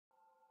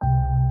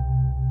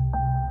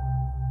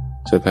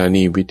สถา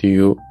นีวิท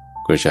ยุ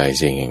กระจายเ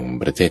สียงแห่ง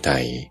ประเทศไท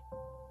ย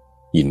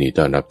ยินดี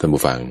ต้อนรับท่าน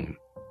ผู้ฟัง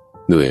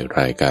ด้วย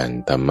รายการ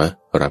ธรรม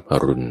รับอ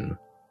รุณ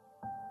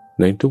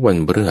ในทุกวัน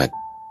พฤหัส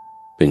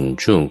เป็น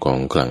ช่วงของ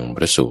คลังพ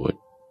ระสูตร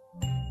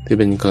ที่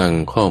เป็นคลัง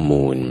ข้อ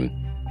มูล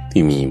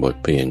ที่มีบท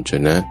พยัญช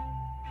นะ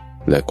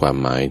และความ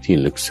หมายที่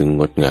ลึกซึ้ง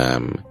งดงา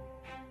ม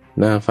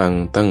น่าฟัง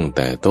ตั้งแ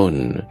ต่ต้น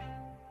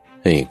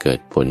ให้เกิด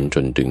ผลจ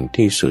นถึง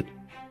ที่สุด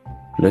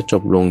และจ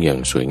บลงอย่าง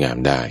สวยงาม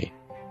ได้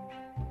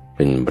เ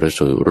ป็นพระ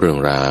สูตรเรื่อง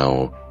ราว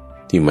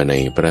ที่มาใน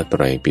พระไต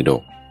รปิฎ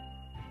ก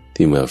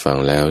ที่เมื่อฟัง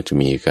แล้วจะ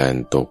มีการ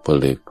ตกผ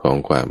ลึกของ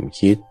ความ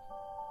คิด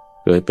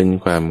เกิดเป็น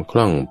ความค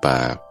ล่องป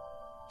าก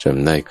จ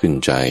ำได้ขึ้น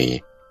ใจ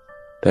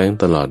แทง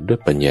ตลอดด้วย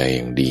ปัญญาอ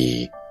ย่างดี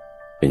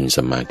เป็นส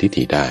มาธิ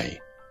ที่ได้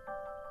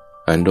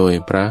อ่านโดย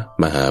พระ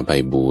มหาไพ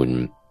บูลย์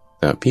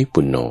อภิ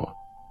ปุณโญ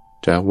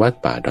จากวัด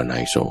ป่าดอนไฮ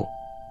โซ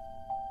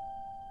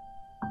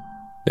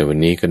ในวัน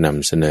นี้ก็น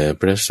ำเสนอ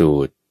พระสู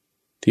ตร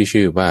ที่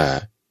ชื่อว่า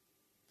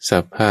สั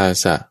พพา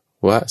ส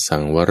วสั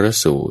งวร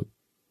สูตร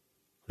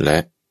และ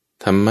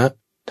ธรรม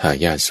ทา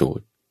ยาทสู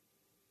ตร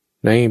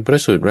ในพระ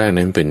สูตรแรก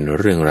นั้นเป็น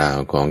เรื่องราว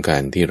ของกา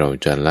รที่เรา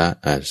จะละ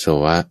อาส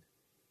วะ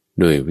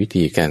โดยวิ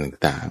ธีการ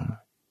ต่าง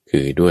ๆ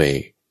คือด้วย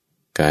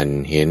การ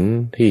เห็น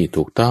ที่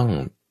ถูกต้อง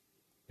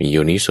มีโย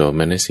นิโส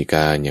มนสิก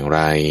ารอย่างไ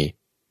ร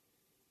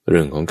เ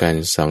รื่องของการ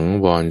สัง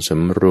วรส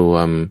ำรว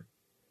ม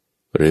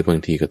หรือบาง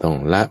ทีก็ต้อง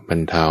ละบร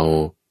รเทา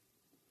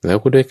แล้ว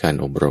ก็ด้วยการ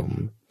อบรม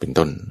เป็น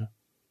ต้น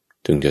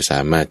จึงจะสา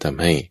มารถท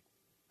ำให้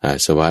อา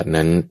สวะ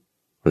นั้น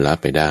ละ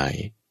ไปได้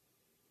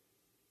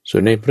ส่ว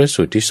นในพระ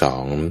สูตรที่สอ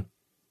ง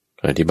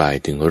อธิบาย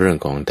ถึงเรื่อง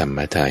ของธรรม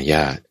ทาย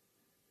าท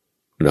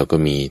เราก็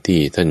มีที่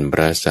ท่านพ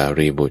ระสา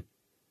รีบุตร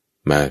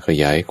มาข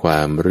ยายควา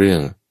มเรื่อ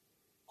ง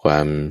ควา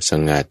มส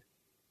งัด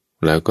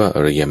แล้วก็อ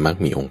ริยมรรค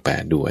มีองค์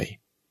8ด้วย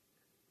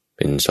เ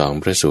ป็นสอง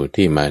พระสูตร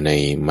ที่มาใน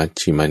มัช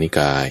ฌิมานิก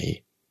าย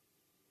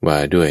ว่า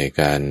ด้วย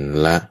การ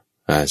ละ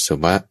อาส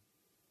วะ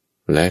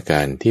และก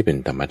ารที่เป็น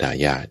ธรรมทา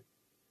ยาท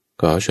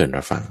ก็เชิญ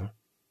รับฟัง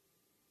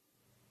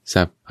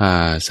สัพพา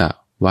ส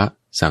ว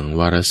สัง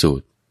วรสู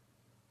ตร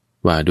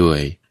ว่าด้วย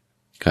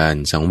การ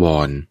สังว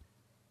ร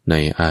ใน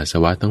อาส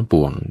วะทั้งป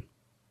วง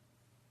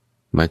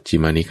มัชฌิ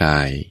มานิกา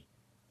ย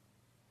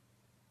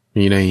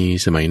มีใน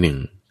สมัยหนึ่ง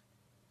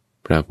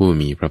พระผู้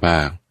มีพระภ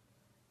าค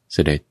เส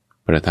ด็จ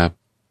ประทับ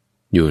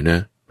อยู่ณ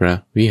พระ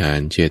วิหาร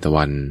เชต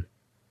วัน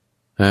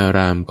อาร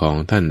ามของ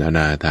ท่านอน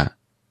าถ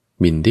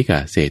บิณฑิก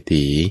เศรษ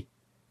ฐี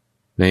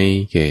ใน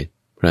เขต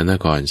พระน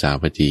ครสา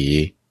วัตถี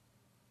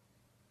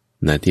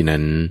ณที่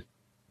นั้น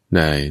ไ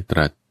ด้ต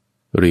รัส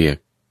เรียก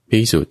ภิ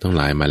กษุทั้งห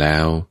ลายมาแล้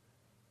ว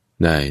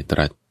ได้ต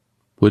รัส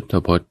พุทธ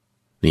พจน์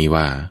นี้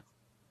ว่า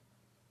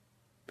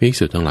ภิก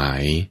ษุทั้งหลา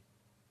ย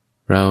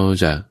เรา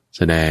จะแ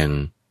สดง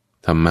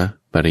ธรรม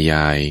ปริย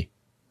าย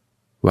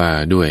ว่า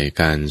ด้วย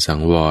การสั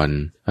งวร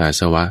อา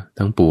สวะ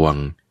ทั้งปวง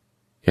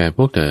แก่พ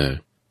วกเ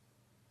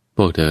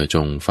ธอจ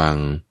งฟัง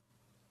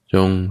จ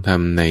งท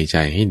ำในใจ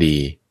ให้ดี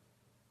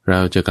เรา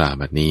จะกล่าว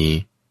แบบนี้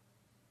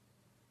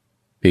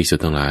ภิกษุ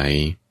ทั้งหลาย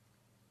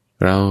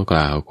เราก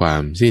ล่าวควา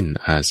มสิ้น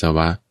อาสว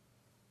ะ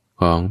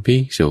ของภิ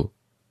กษุ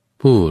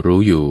ผู้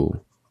รู้อยู่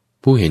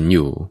ผู้เห็นอ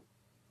ยู่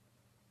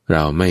เร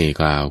าไม่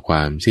กล่าวคว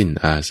ามสิ้น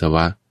อาสว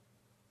ะ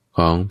ข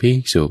องภิ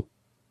กษุ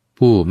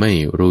ผู้ไม่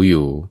รู้อ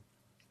ยู่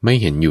ไม่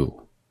เห็นอยู่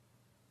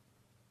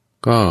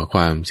ก็คว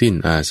ามสิ้น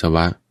อาสว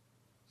ะ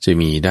จะ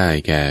มีได้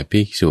แก่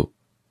ภิกษุ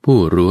ผู้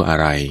รู้อะ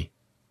ไร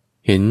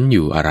เห็นอ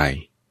ยู่อะไร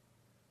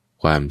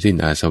ความสิ้น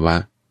อาสวะ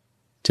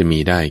จะมี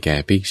ได้แก่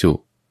ภิกษุ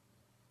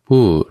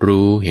ผู้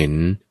รู้เห็น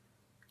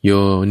โย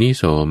นิ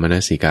โสมน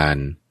สิการ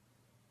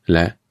แล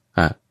ะอ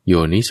โย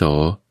นิโส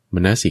ม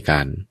นสิกา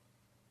ร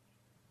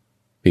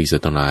ภิกษุ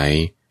ทั้งหลาย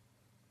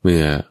เมื่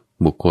อ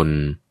บุคคล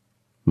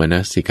มน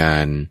สิกา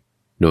ร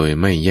โดย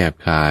ไม่แยบ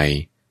คาย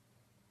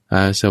อ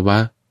าสวะ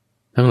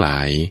ทั้งหลา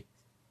ย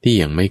ที่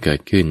ยังไม่เกิ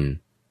ดขึ้น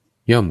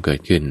ย่อมเกิ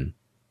ดขึ้น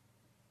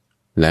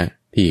และ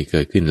ที่เ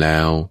กิดขึ้นแล้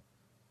ว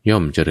ย่อ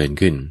มเจริญ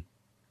ขึ้น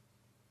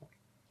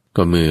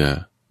ก็เมื่อ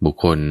บุค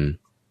คล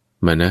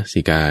มน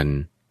สิการ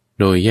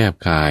โดยแยบ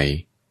คาย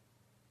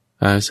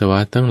อาสวะ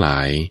ทั้งหลา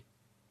ย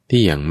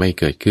ที่ยังไม่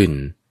เกิดขึ้น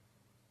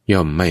ย่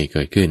อมไม่เ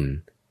กิดขึ้น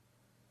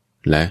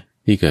และ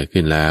ที่เกิด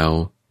ขึ้นแล้ว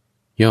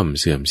ย่อม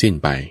เสื่อมสิ้น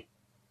ไป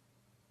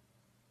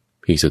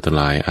ภิกษุทั้งห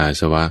ลายอา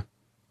สวะ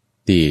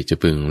ที่จะ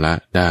พึงละ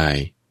ได้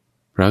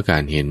เพราะกา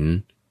รเห็น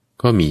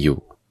ก็มีอยู่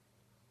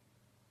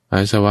อา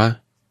สวะ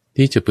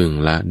ที่จะพึง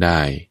ละได้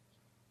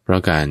เพรา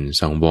ะการ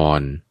สังว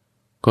ร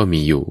ก็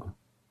มีอยู่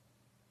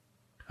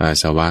อา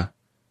สวะ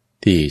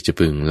ที่จะ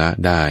พึงละ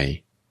ได้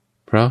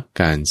เพราะ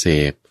การเส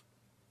พ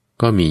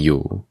ก็มีอ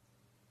ยู่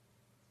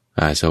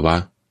อาสวะ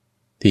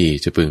ที่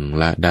จะพึง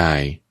ละได้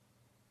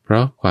เพร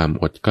าะความ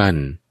อดกลั้น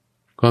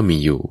ก็มี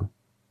อยู่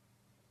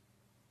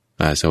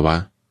อาสวะ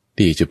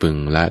ที่จะพึง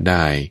ละไ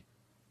ด้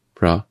เพ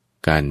ราะ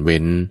การเว้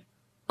น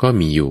ก็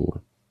มีอยู่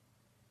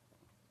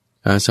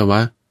อาสว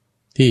ะ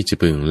ที่จะ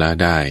พึงละ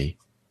ได้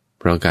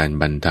เพราะการ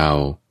บรรเทา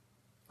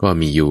ก็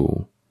มีอยู่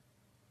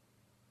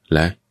แล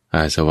ะอ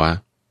าสวะ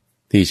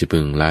ที่จะพึ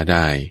งละไ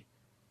ด้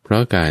เพรา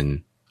ะการ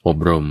อบ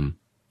รม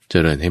เจ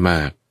ริญให้ม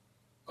าก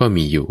ก็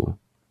มีอยู่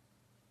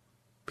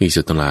ภิก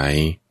ษุทั้งหลาย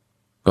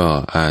ก็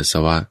อาส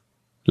วะ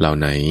เหล่า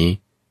ไหน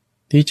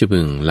ที่จะพึ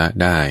งละ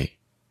ได้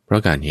เพรา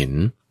ะการเห็น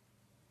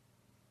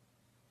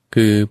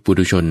คือปุ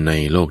ถุชนใน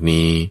โลก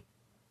นี้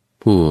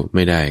ผู้ไ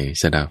ม่ได้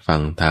สดับฟั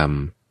งธรรม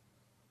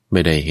ไ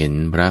ม่ได้เห็น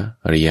พระ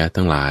อริยะ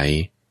ทั้งหลาย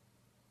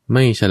ไ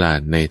ม่ฉลาด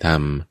ในธรร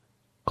ม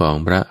ของ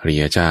พระอริ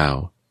ยเจ้า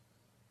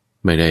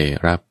ไม่ได้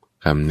รับ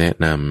คำแนะ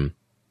น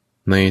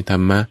ำในธร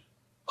รมะ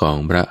ของ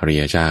พระอริ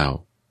ยเจ้า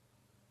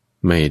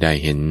ไม่ได้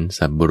เห็น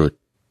สัพบุรุษ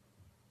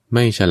ไ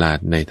ม่ฉลาด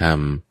ในธรรม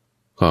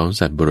ของ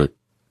สัพบุรุษ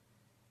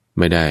ไ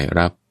ม่ได้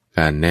รับก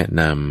ารแนะ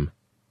น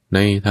ำใน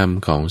ธรรม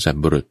ของสัพ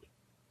บุรุษ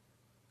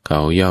เขา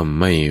ย่อม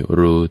ไม่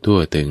รู้ทั่ว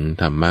ถึง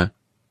ธรรมะ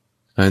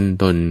อัน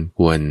ตนค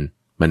วร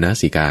มน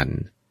สิการ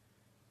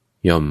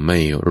ย่อมไม่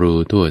รู้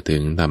ทั่วถึ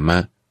งธรรมะ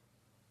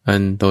อั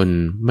นตน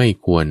ไม่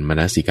ควรม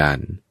นสิการ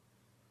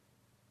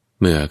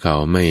เมื่อเขา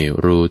ไม่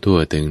รู้ทั่ว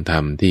ถึงธรร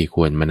มที่ค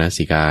วรมน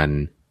สิการ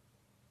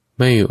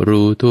ไม่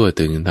รู้ทั่ว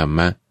ถึงธรรม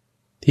ะ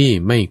ที่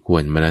ไม่คว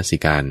รมนสิ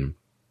การ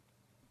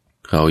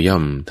เขาย่อ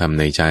มทำ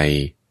ในใจ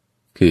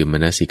คือม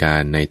นสิกา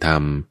รในธรร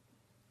ม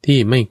ที่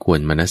ไม่ควร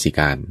มนสิ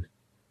การ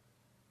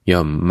ย่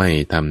อมไม่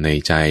ทำใน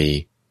ใจ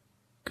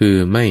คือ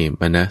ไม่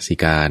มนสิ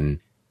การ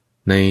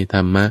ในธ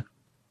รรมะ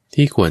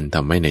ที่ควรท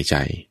ำไว้ในใจ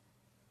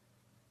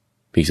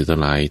ภิกษุทั้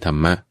งหลายธร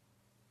รมะ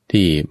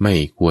ที่ไม่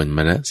ควรม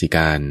นสิก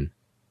าร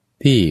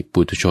ที่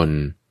ปุถุชน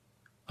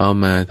เอา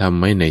มาทำ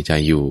ไว้ในใจ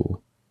อยู่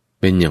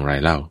เป็นอย่างไร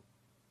เล่า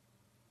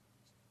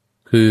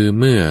คือ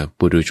เมื่อ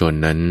ปุถุชน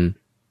นั้น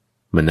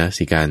มน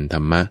สิการธร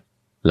รมะ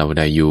เหล่าใ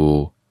ดอยู่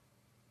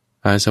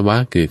อาสวะ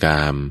คือก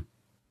าม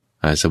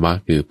อาสวะ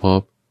คือภ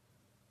พ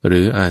หรื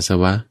ออาส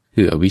วะ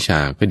คืออวิชชา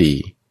ก็ดี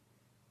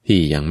ที่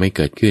ยังไม่เ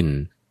กิดขึ้น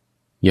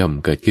ย่อม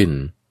เกิดขึ้น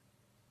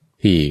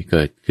ที่เ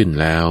กิดขึ้น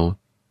แล้ว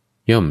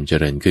ย่อมเจ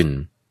ริญขึ้น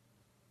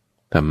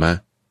ธรรมะ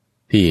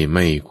ที่ไ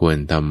ม่ควร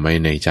ทำไว้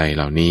ในใจเ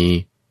หล่านี้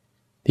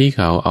ที่เ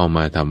ขาเอาม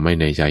าทำไว้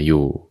ในใจอ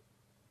ยู่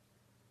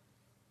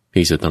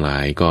ภิกษุทั้งหลา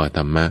ยก็ธ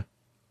รรมะ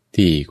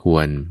ที่คว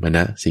รมน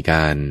สิก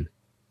าร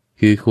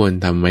คือควร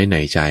ทำไว้ใน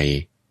ใจ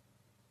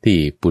ที่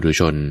ปุถุ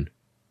ชน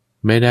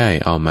ไม่ได้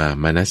เอามา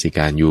มนสิก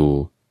ารอยู่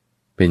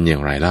เป็นอย่า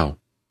งไรเล่า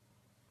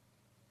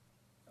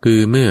คือ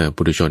เมื่อ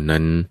ปุถุชน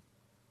นั้น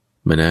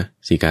มน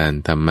สิการ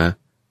ธรรมะ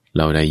เ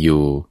ราได้อ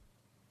ยู่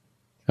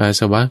อา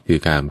สวะคือ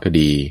กามก็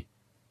ดี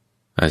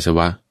อาสว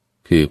ะ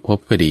คือภพ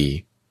ก็ดี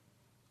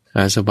อ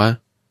าสวะ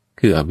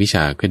คืออวิชช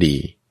าก็ดี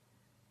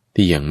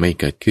ที่ยังไม่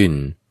เกิดขึ้น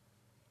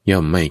ย่อ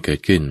มไม่เกิด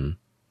ขึ้น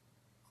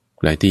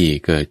และที่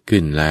เกิด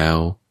ขึ้นแล้ว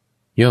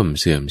ย่อม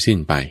เสื่อมสิ้น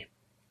ไป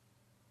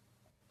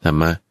ธรร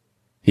มะ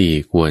ที่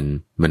ควร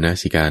มน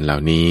สิการเหล่า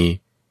นี้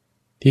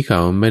ที่เขา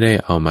ไม่ได้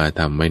เอามา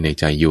ทำไว้ใน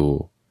ใจอยู่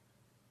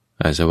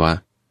อาสวะ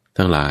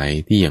ทั้งหลาย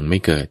ที่ยังไม่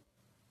เกิด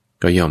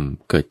ก็ย่อม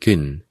เกิดขึ้น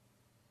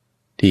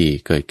ที่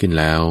เกิดขึ้น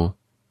แล้ว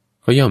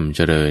ก็ย่อมเ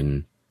จริญ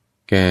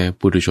แก่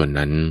ปุถุชน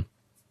นั้น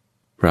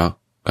เพราะ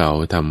เขา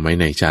ทำไว้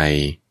ในใจ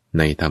ใ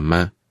นธรรม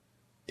ะ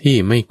ที่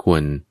ไม่คว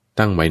ร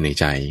ตั้งไว้ใน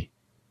ใจ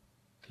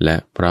และ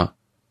เพราะ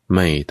ไ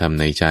ม่ทำ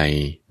ในใจ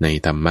ใน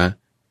ธรรมะ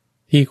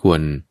ที่คว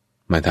ร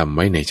มาทำไ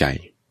ว้ในใจ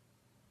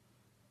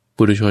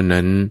ปุถุชน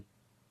นั้น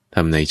ท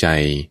ำในใจ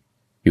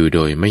อยู่โด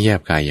ยไม่แย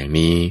บกายอย่าง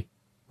นี้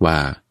ว่า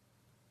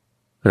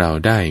เรา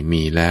ได้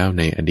มีแล้วใ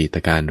นอดีต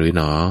การหรือห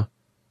นอ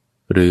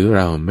หรือเ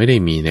ราไม่ได้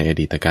มีในอ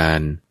ดีตการ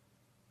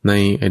ใน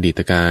อดีต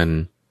การ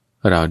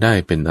เราได้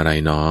เป็นอะไร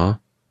หนอ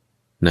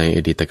ในอ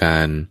ดีตกา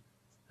ร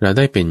เราไ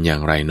ด้เป็นอย่า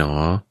งไรหนอ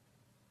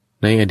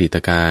ในอดีต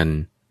การ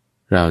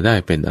เราได้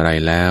เป็นอะไร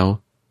แล้ว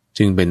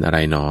จึงเป็นอะไร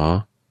หนอ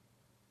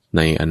ใ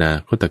นอนา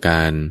คตก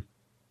าร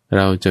เ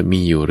ราจะมี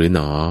อยู่หรือห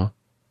นอ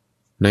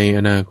ในอ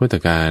นาคต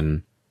การ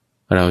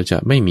เราจะ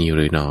ไม่มีห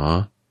รือหนอ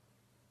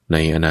ใน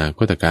อนาค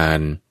ตการ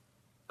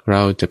เร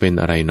าจะเป็น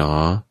อะไรหนอ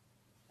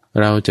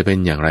เราจะเป็น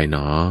อย่างไรหน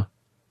อ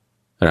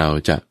เรา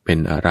จะเป็น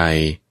อะไร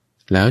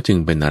แล้วจึง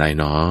เป็นอะไร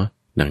หนอ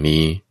ดัง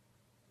นี้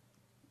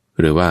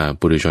หรือว่า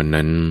ปุถุชน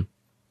นั้น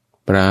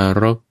ปรา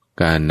รภ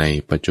การใน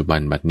ปัจจุบัน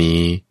บัด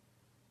นี้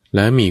แล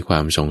ะมีควา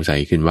มสงสั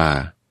ยขึ้นว่า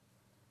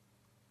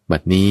บั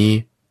ดนี้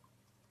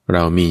เร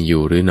ามีอ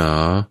ยู่หรือหนอ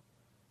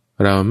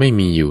เราไม่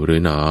มีอยู่หรื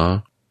อหนอ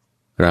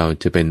เรา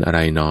จะเป็นอะไร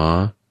หนอ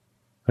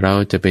เรา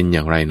จะเป็นอย่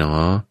างไรหนอ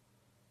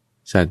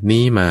สัตว์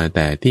นี้มาแ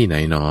ต่ที่ไหน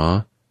หนอ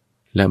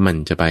และมัน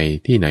จะไป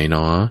ที่ไหนหน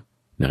อ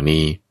ดัง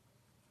นี้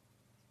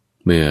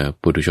เมื่อ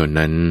ปุถุชน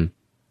นั้น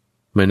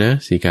มน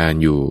สิการ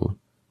อยู่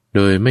โด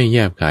ยไม่แย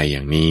บกายอย่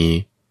างนี้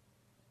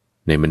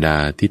ในบรรดา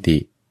ทิฏฐิ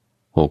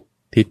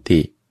6ทิฏ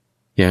ฐิ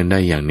อย่างใด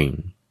อย่างหนึ่ง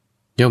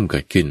ย่อมเกิ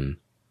ดขึ้น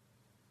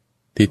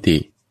ทิฏฐิ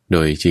โด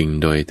ยจริง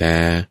โดยแท้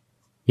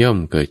ย่อม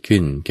เกิดขึ้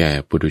นแก่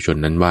ปุถุชน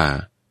นั้นว่า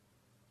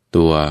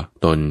ตัว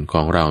ตนข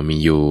องเรามี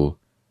อยู่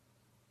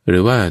หรื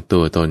อว่าตั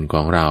วตนข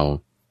องเรา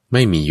ไ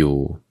ม่มีอยู่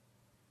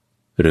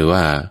หรือ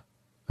ว่า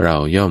เรา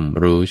ย่อม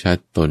รู้ชัด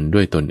ตนด้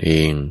วยตนเอ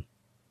ง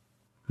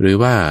หรือ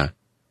ว่า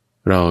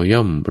เราย่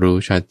อมรู้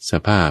ชัดส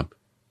ภาพ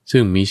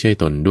ซึ่งมิใช่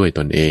ตนด้วยต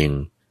นเอง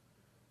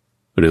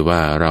หรือว่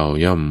าเรา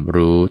ย่อม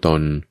รู้ต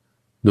น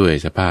ด้วย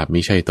สภาพ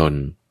มิใช่ตน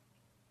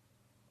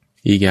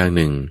อีกอย่างห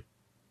นึ่ง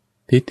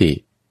ทิฏฐิ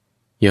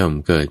ย่อม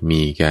เกิด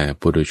มีแก่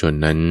ปุถุชน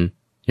นั้น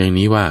อย่าง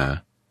นี้ว่า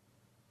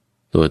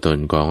ตัวตน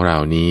ของเรา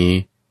นี้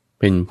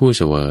เป็นผู้เ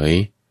สวย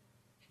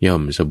ย่อ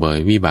มเสวย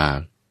วิบาก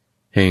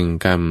แห่ง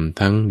กรรม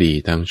ทั้งดี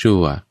ทั้งชั่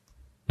ว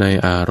ใน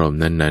อารมณ์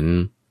นั้น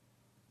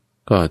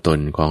ๆก็ตน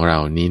ของเรา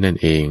นี้นั่น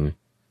เอง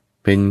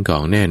เป็นขอ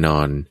งแน่นอ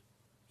น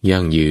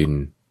ยั่งยืน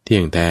เที่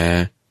ยงแท้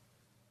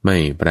ไม่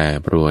แปร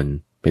ปรวน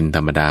เป็นธ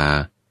รรมดา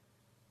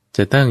จ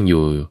ะตั้งอ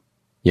ยู่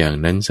อย่าง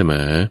นั้นเสม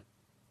อ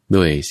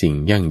ด้วยสิ่ง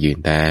ยั่งยืน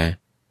แท้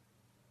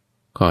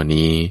ข้อ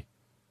นี้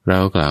เรา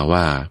กล่าว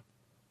ว่า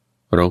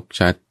รก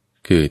ชัด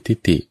คือทิฏ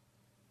ฐิ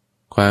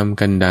ความ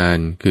กันดาร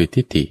คือ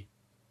ทิฏฐิ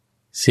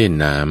เสี้ยน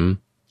หนาม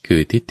คื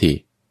อทิฏฐิ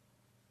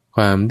ค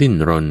วามดิ้น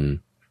รน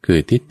คือ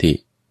ทิฏฐิ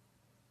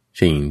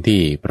สิ่ง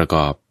ที่ประก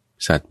อบ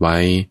สัตว์ไว้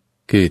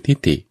คือทิฏ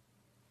ฐิ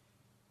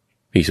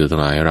ภิกษุทั้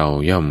งหลายเรา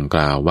ย่อมก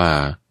ล่าวว่า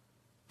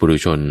ปุถุ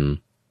ชน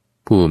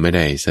ผู้ไม่ไ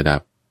ด้สดั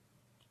บ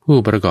ผู้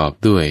ประกอบ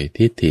ด้วย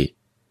ทิฏฐิ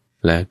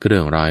และเครื่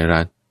องร้อย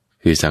รัด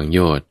คือสังโย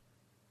ชน์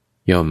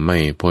ย่อมไม่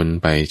พ้น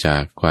ไปจา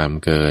กความ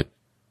เกิด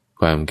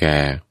ความแก่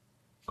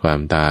ความ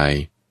ตาย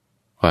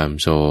ความ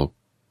โศก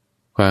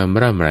ความ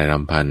ร่ำไรร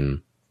ำพัน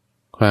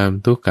ความ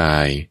ทุกข์กา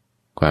ย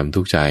ความ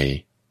ทุกข์ใจ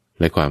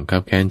และความคั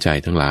บแค้นใจ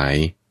ทั้งหลาย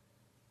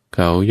เข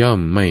าย่อม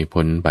ไม่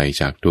พ้นไป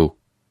จากทุกข์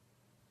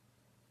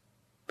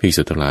ภิก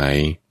ษุทั้งหลาย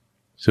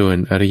ส่วน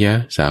อริย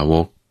สาว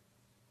ก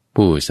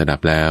ผู้สดับ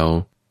แล้ว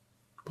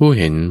ผู้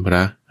เห็นพร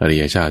ะอริ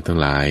ยเจ้าทั้ง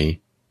หลาย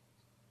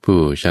ผู้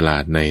ฉลา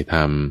ดในธร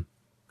รม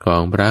ขอ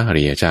งพระอ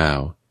ริยเจ้า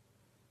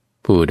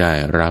ผู้ได้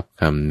รับ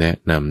คำแนะ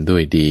นำด้ว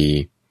ยดี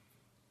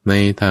ใน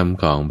ธรรม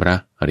ของพระ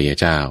อริย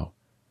เจ้า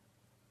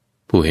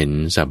ผู้เห็น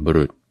สัพบุ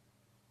รุษ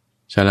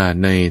ฉลาด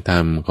ในธรร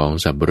มของ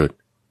สัพบุรุษ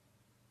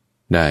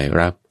ได้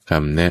รับค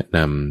ำแนะน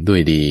ำด้ว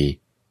ยดี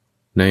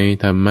ใน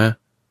ธรรมะ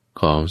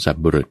ของสัพ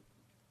บุรุษ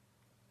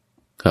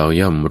เขา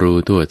ย่อมรู้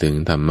ทั่วถึง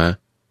ธรรมะ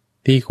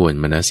ที่ควร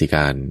มนสิก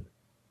าร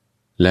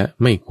และ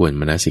ไม่ควร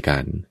มนสิกา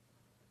ร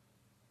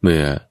เมื่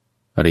อ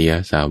อริย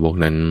สาวก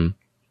นั้น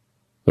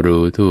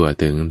รู้ทั่ว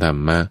ถึงธร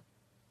รมะ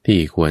ที่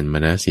ควรม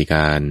นสิก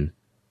าร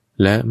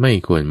และไม่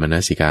ควรมน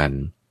สิการ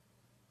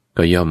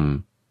ก็ย่อม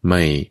ไ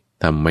ม่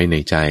ทำไว้ใน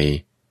ใจ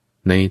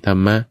ในธร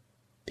รมะ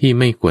ที่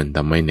ไม่ควรท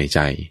ำไว้ในใจ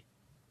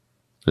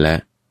และ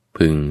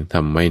พึงท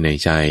ำไว้ใน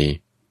ใจ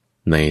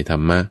ในธร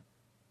รมะ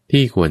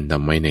ที่ควรท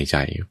ำไว้ในใจ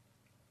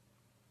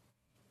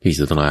ภิก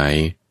ษุทั้งหลาย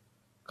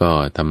ก็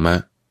ธรรมะ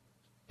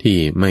ที่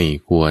ไม่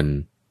ควร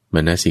ม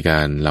นสิกา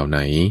รเหล่าไหน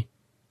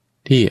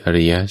ที่อ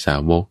ริยสา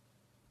วก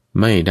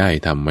ไม่ได้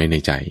ทำไว้ใน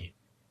ใจ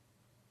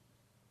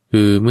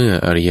คือเมื่อ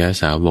อริย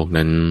สาวก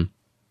นั้น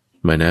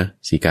มน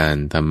สิการ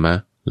ธรรมะ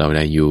เหล่าใ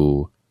ดอยู่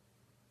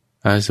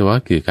อาสวะ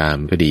คือกาม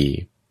ก็ดี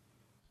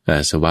อา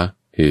สวะ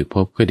คือภ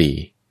พก็ดี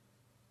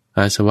อ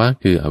าสวะ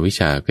คืออวิช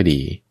ชาก็ดี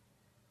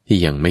ที่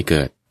ยังไม่เ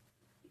กิด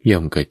ย่อ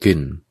มเกิดขึ้น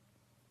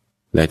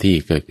และที่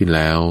เกิดขึ้นแ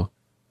ล้ว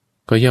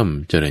ก็ย่อม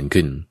เจริญ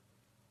ขึ้น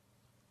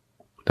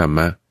ธรรม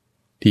ะ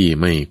ที่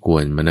ไม่คว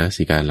รมน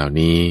สิการเหล่า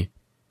นี้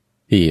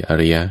ที่อ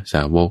ริยส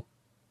าวก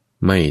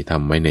ไม่ท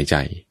ำไว้ในใจ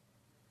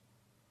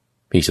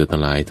ภิกษุทั้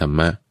งหลายธรร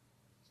มะ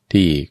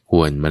ที่ค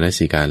วรมน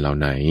สิการเหล่า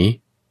ไหน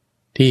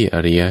ที่อ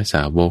ริยส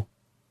าวก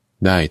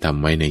ได้ท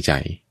ำไว้ในใจ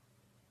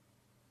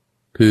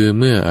คือ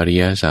เมื่ออริ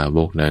ยสาว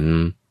กนั้น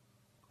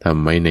ท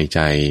ำไว้ในใจ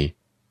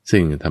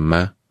ซึ่งธรรม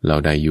ะเหล่า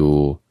ใดอยู่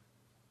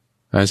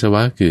อาสว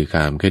ะคือก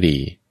ามก็ดี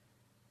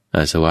อ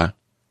าสวะ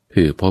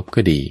คือภพ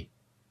ก็ดี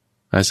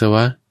อาสว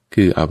ะ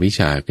คืออวิชช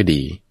าก็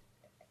ดี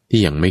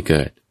ที่ยังไม่เ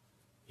กิด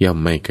ย่อม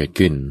ไม่เกิด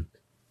ขึ้น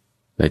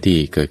และที่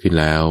เกิดขึ้น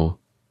แล้ว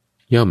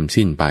ย่อม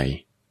สิ้นไป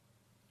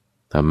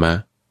ธรรมะ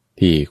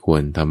ที่คว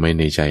รทำไว้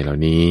ในใจเหล่า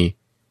นี้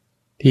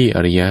ที่อ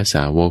ริยส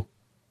าวก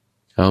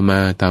เอามา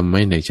ทำไ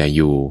ว้ในใจอ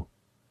ยู่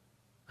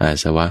อา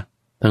สวะ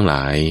ทั้งหล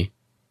าย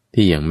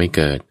ที่ยังไม่เ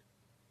กิด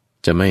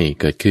จะไม่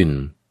เกิดขึ้น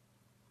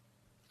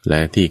และ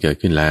ที่เกิด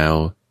ขึ้นแล้ว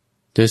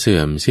จะเสื่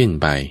อมสิ้น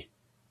ไป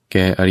แ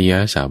ก่อริย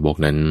สาวก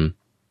นั้น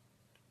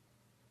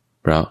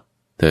เพราะ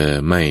เธอ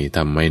ไม่ท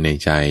ำไว้ใน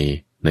ใจ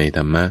ในธ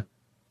รรมะ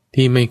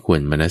ที่ไม่คว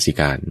รมนสิ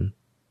การ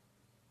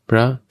เพร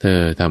าะเธอ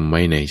ทำไ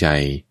ว้ในใจ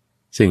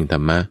ซึ่งธร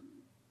รมะ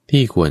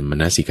ที่ควรม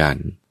นสิการ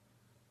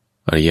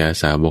อริย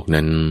สาวก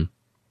นั้น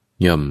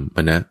ย่อมม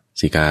น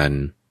สิการ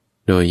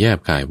โดยแยบ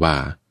กายว่า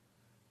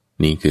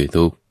นี้คือ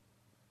ทุกข์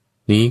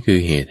นี้คือ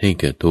เหตุให้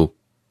เกิดทุกข์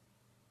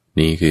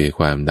นี้คือ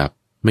ความดับ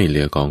ไม่เห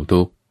ลือของ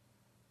ทุกข์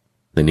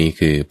และนี้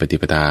คือปฏิ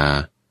ปทา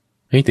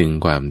ให้ถึง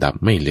ความดับ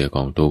ไม่เหลือข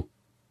องทุกข์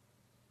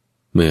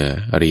เมื่อ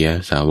อริย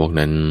สาวก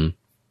นั้น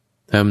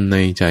ทำใน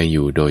ใจอ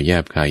ยู่โดยแย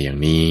บคายอย่าง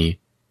นี้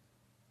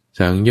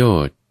สังโย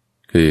ชน์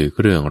คือเค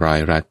รื่องร้อย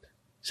รัด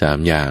สาม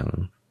อย่าง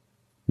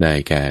ได้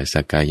แก่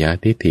สักกาย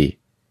ทิฏฐิ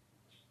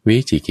วิ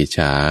จิกิจฉ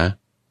า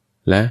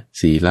และ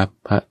สีลัพ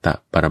พต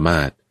ปรม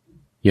าส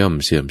ย่อม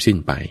เสื่อมสิ้น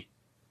ไป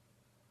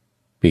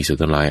ภิกษุ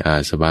ทั้งหลายอา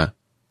สวะ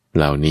เ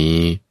หล่านี้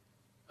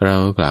เรา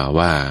กล่าว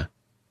ว่า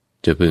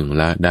จะพึง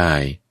ละได้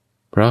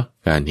เพราะ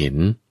การเห็น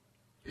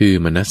คือ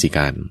มนสิก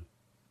าร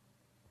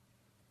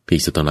ภิก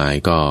ษุทั้งหลาย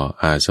ก็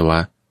อาสวะ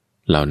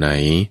เหล่าไหน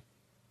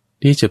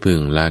ที่จะพึง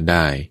ละไ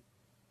ด้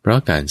เพราะ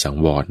การสัง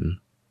วร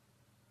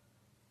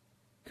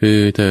คือ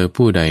เธอ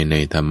ผู้ใดใน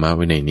ธรรม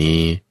วินัย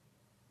นี้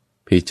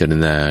พิจาร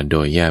ณาโด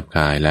ยแยบค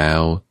ายแล้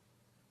ว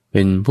เ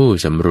ป็นผู้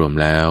สำรวม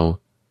แล้ว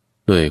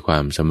ด้วยควา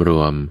มสำร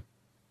วม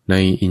ใน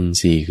อิน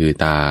ทรีย์คือ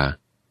ตา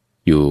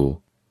อยู่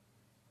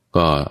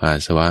ก็อา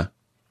สวะ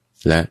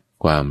และ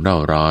ความเร่า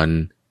ร้อน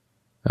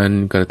อัน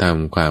กระท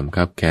ำความ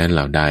คับแค้นเห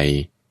ล่าใด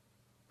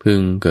พึ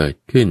งเกิด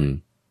ขึ้น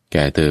แ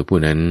ก่เธอผู้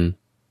นั้น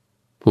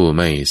ผู้ไ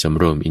ม่ส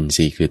ำรวมอินท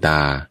รีย์คือต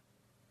า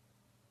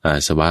อา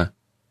สวะ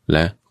แล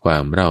ะควา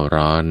มเร่า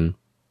ร้อน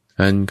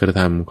อันกระ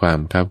ทำความ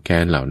คับแค้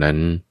นเหล่านั้น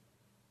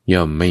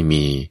ย่อมไม่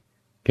มี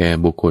แก่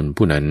บุคคล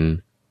ผู้นั้น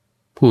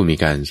ผู้มี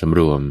การสำ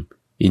รวม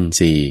อินท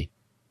รีย์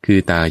คือ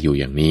ตาอยู่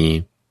อย่างนี้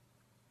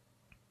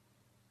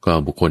ก็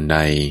บุคคลใด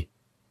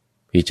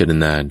พิจาร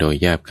ณาโดย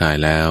แยบคาย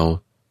แล้ว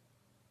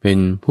เป็น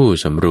ผู้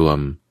สำรวม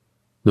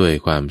ด้วย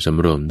ความส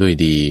ำรวมด้วย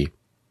ดี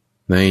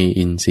ใน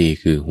อินทรีย์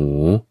คือหู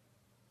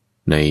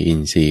ในอิ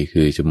นทรีย์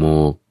คือจมู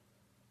ก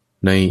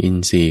ในอิน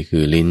ทรีย์คื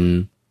อลิ้น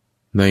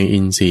ในอิ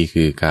นทรีย์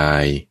คือกา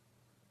ย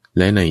แ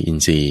ละในอิน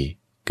ทรีย์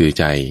คือ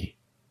ใจ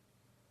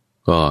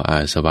ก็อา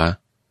สวะ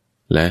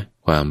และ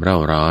ความเร่า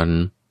ร้อน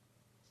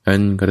อั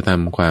นกระท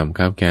ำความ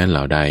คับแค้นเห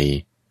ล่าใด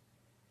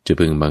จะ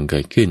พึงบังเกิ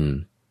ดขึ้น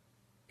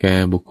แก่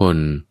บุคคล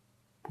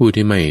ผู้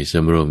ที่ไม่ส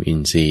ำรวมอิ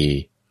นทรีย์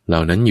เหล่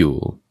านั้นอยู่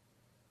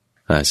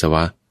อาสว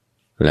ะ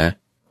และ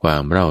ควา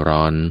มเร่า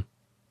ร้อน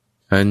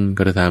อัน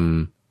กระท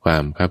ำควา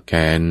มคับแ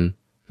ค้น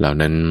เหล่า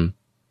นั้น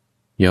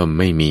ย่อม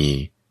ไม่มี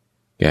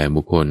แก่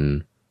บุคคล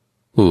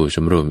ผู้ส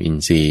ำรวมอิน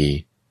ทรีย์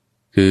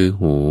คือ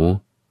หู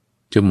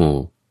จมู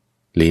ก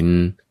ลิ้น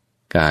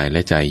กายแล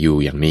ะใจอยู่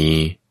อย่างนี้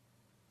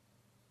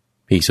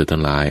ภิกษุทั้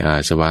งหลายอา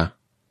สวะ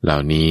เหล่า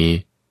นี้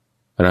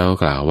เรา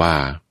กล่าวว่า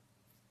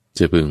จ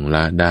ะพึงล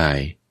ะได้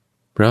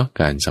เพราะ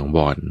การสังว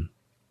ร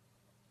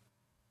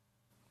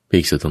ภิ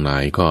กษุทั้งหลา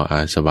ยก็อ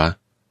าสวะ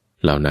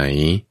เหล่าไหน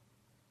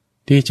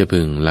ที่จะพึ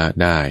งละ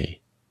ได้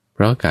เพ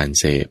ราะการ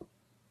เสพ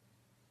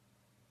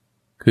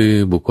คือ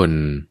บุคคล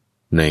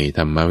ในธ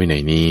รรมวินั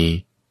ยนี้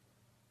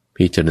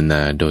พิจารณ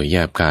าโดยแย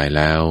บกายแ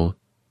ล้ว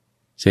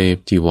เสพ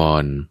จีว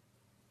ร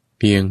เ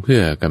พียงเพื่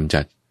อกำ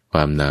จัดคว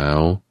ามหนาว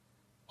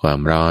ความ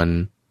ร้อน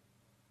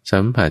สั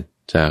มผัส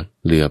จาก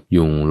เหลือบ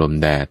ยุงลม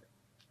แดด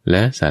แล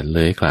ะสัตว์เ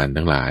ลื้อยคลาน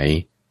ทั้งหลาย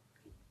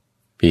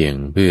เพียง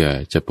เพื่อ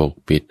จะปก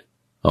ปิด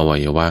อวั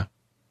ยวะ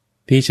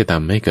ที่จะท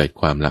ำให้เกิด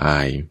ความละอ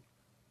าย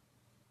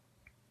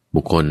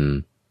บุคคล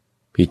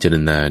พิจาร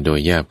ณาโดย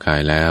แยบคา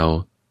ยแล้ว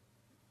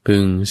พึ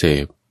งเส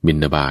พบิณ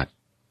ฑบาต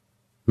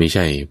ไม่ใ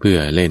ช่เพื่อ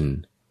เล่น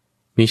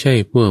ไม่ใช่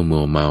เพื่อมั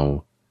วเมา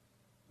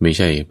ไม่ใ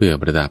ช่เพื่อ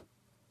ประดับ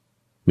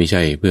ไม่ใ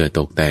ช่เพื่อต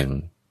กแต่ง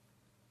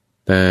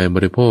แต่บ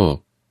ริโภค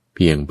เ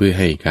พียงเพื่อ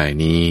ให้กาย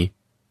นี้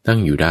ตั้ง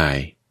อยู่ได้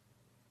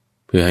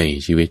เพื่อให้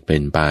ชีวิตเป็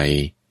นไป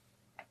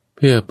เ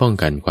พื่อป้อง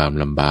กันความ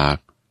ลำบาก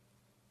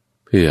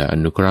เพื่ออ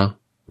นุเคราะห์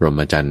พรห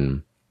มจรรย์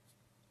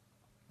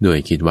ด้วย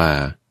คิดว่า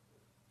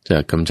จะ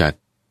กำจัด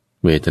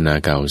เวทนา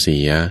เก่าเสี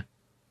ย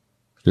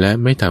และ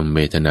ไม่ทำเว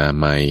ทนา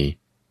ใหม่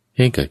ใ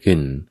ห้เกิดขึ้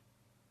น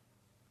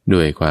ด้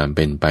วยความเ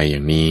ป็นไปอย่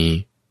างนี้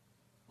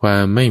ควา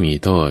มไม่มี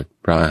โทษ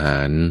เพราะอาห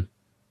าร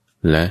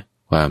และ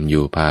ความอ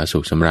ยู่พาสุ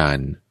ขสำราญ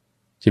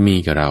จะมี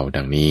กับเรา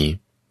ดังนี้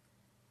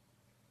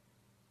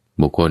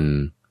บุคคล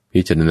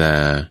พิจารณา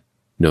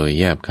โดย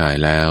แยบคาย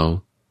แล้ว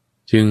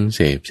จึงเส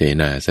พเส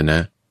นาสนะ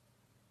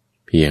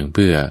เพียงเ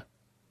พื่อ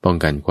ป้อง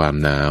กันความ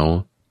หนาว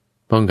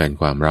ป้องกัน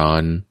ความร้อ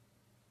น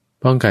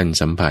ป้องกัน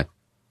สัมผัส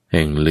แ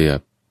ห่งเหลือ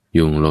บ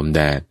ยุงลมแ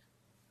ดด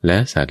และ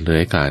สัตว์เลื้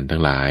อยคลานทั้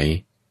งหลาย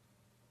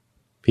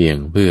เพียง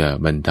เพื่อ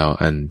บรรเทา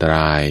อันตร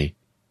าย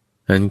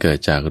อันเกิด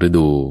จากฤ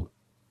ดู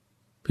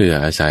เพื่อ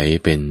อาศัย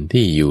เป็น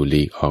ที่อยู่ห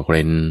ลีกออกเ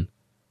ร้น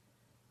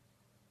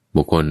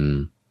บุคคล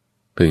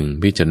พึง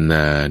พิจารณ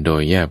าโด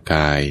ยแยบก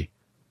าย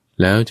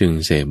แล้วจึง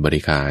เสพบ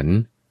ริขาร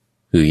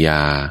คือย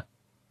า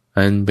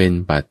อันเป็น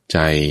ปัจ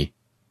จัย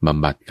บ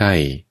ำบัดไข้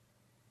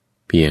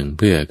เพียงเ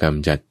พื่อก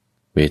ำจัด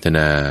เวทน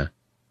า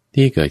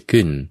ที่เกิด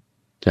ขึ้น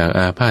จาก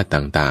อาพาธ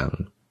ต่าง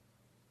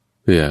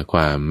ๆเพื่อคว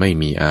ามไม่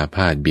มีอาพ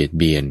าธเบียด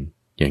เบียน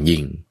อย่าง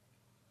ยิ่ง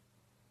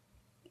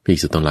ภิก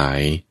ษุทั้งหลา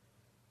ย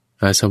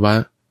อาสวะ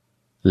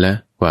และ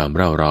ความเ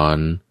ร่าร้อน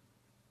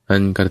อั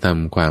นกระท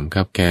ำความ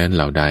คับแค้นเ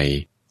หล่าใด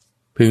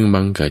พึง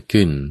บังเกิด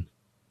ขึ้น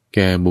แ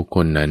ก่บุคค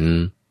ลนั้น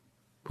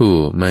ผู้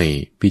ไม่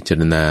พิจา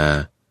รณา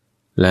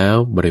แล้ว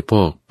บริโภ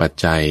คปัจ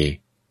จัย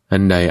อั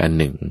นใดอัน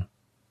หนึ่ง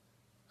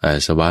อา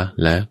สวะ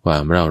และควา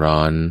มเร่าร้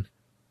อน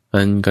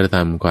อันกระท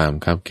ำความ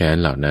คับแค้น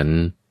เหล่านั้น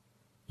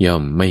ย่อ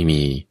มไม่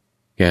มี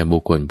แก่บุ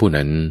คคลผู้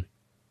นั้น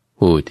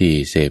ผู้ที่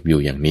เสพอ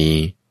ยู่อย่างนี้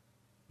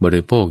บ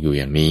ริโภคอยู่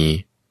อย่างนี้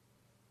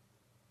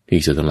ภิ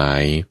กษุทั้งหลา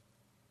ย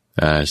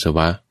อาสว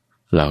ะ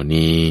เหล่า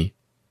นี้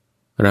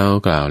เรา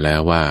กล่าวแล้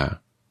วว่า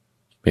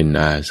เป็น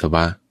อาสว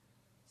ะ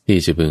ที่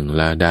จะพึง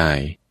ละได้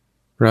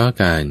เพราะ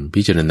การ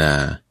พิจารณา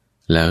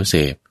แล้วเส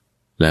พ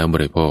แล้วบ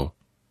ริโภค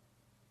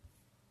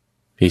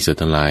ภิกษุ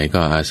ทั้งหลาย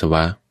ก็อาสว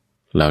ะ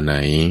เหล่าไหน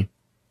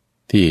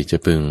ที่จะ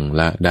พึง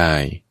ละได้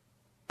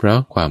เพราะ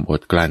ความอ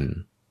ดกลั้น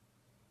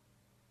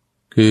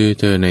คือ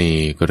เธอใน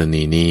กร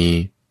ณีนี้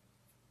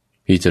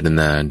พิจาร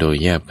ณาโดย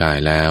แยบกาย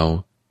แล้ว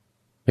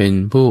เป็น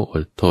ผู้อ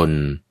ดทน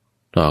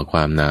ต่อคว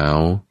ามหนาว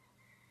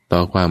ต่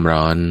อความ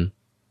ร้อน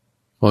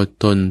อด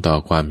ทนต่อ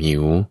ความหิ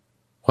ว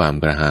ความ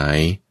กระหาย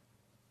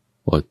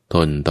อดท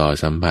นต่อ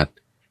สัมผัส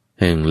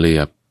แห่งเหลื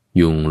อบ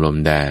ยุงลม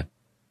แดด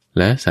แ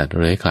ละสัตว์เ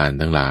ลื้อยคลาน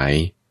ทั้งหลาย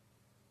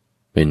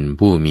เป็น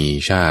ผู้มี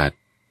ชาติ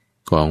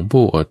ของ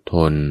ผู้อดท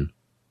น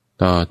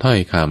ต่อถ้อย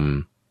ค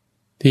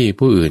ำที่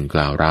ผู้อื่นก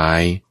ล่าวร้า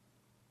ย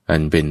อั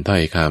นเป็นถ้อ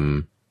ยค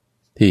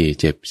ำที่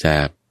เจ็บแส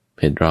บ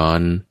เผ็ดร้อ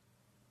น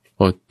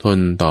อดทน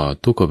ต่อ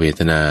ทุกขเว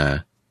ทนา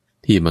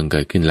ที่บังเ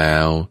กิดขึ้นแล้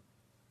ว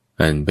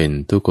อันเป็น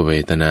ทุกขเว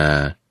ทนา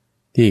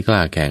ที่กล้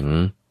าแข็ง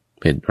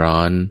เผ็ดร้อ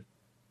น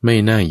ไม่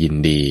น่ายิน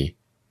ดี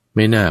ไ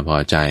ม่น่าพอ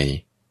ใจ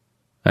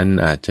อัน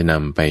อาจจะน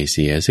ำไปเ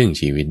สียซึ่ง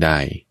ชีวิตได้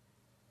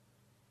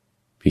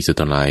ภิกษุ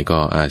ทั้งหลายก็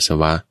อาส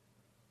วะ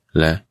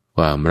และค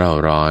วามเร่า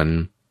ร้อน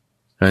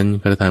อัน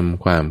กระท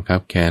ำความคั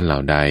บแค้นเหล่า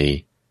ใด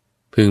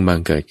พึงบัง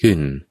เกิดขึ้น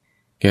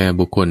แก่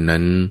บุคคล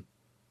นั้น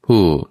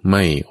ผู้ไ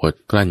ม่อด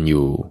กลั้นอ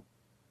ยู่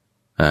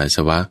อาส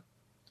วะ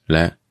แล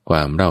ะคว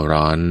ามเร่า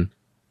ร้อน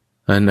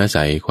อันอา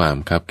ศัยความ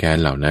คับแค้น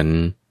เหล่านั้น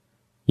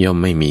ย่อม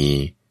ไม่มี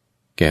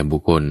แก่บุ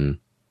คคล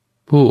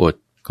ผู้อด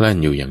กลั้น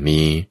อยู่อย่าง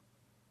นี้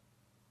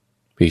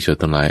ภิกษุ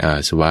ทั้งหลายอา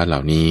สวะเหล่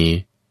านี้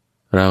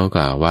เราก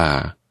ล่าวว่า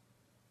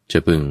จะ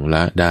พึงล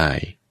ะได้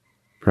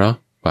เพราะ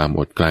ความ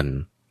อดกลั้น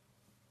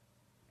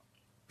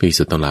ภิก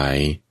ษุทั้งหลาย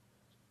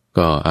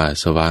ก็อา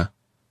สวะ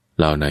เ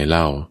หล่าไหนเ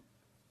ล่า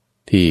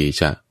ที่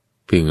จะ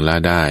พึงละ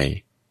ได้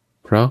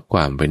เพราะคว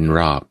ามเป็นร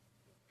อบ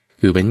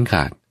คือเป็นข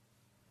าด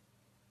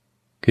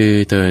คือ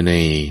เธอใน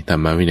ธร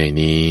รมวินัย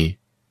นี้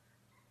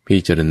พิ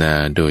จารณา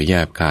โดยแย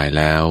บคาย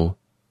แล้ว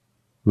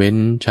เว้น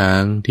ช้า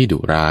งที่ดุ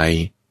ร้าย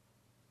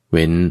เ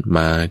ว้น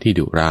ม้าที่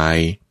ดุร้าย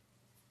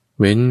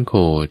เว้นโค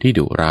ที่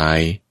ดุร้าย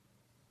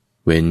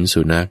เว้น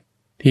สุนัข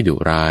ที่ดุ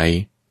ร้าย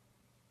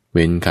เ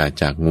ว้นขาด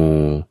จากงู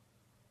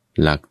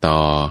หลักต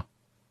อ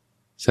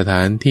สถ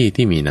านที่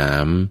ที่มีน้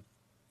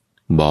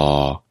ำบ่อ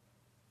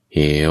เห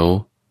ว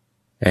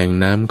แอ่ง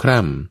น้ำค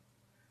ร่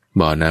ำ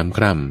บ่อน้ำค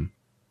ร่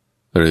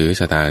ำหรือ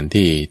สถาน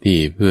ที่ที่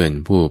เพื่อน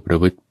ผู้ประ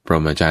พฤติพร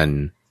หมจรร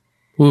ย์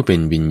ผู้เป็น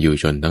วินยู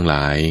ชนทั้งหล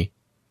าย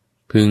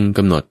พึงก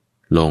ำหนด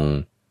ลง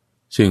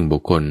ซึ่งบุ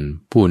คคล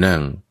ผู้นั่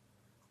ง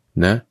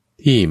นะ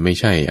ที่ไม่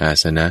ใช่อา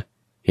สนะ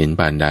เห็น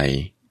ปานใด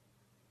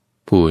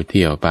ผู้เ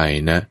ที่ยวไป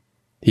นะ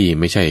ที่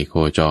ไม่ใช่โค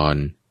จร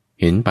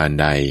เห็นปาน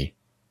ใด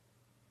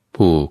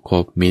ผู้ค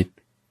บมิตร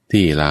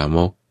ที่ลาม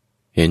ก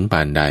เห็นป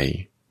านใด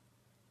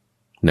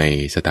ใน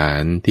สถา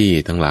นที่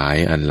ทั้งหลาย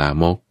อันลา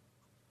มก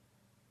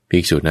ภิ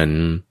กษุนั้น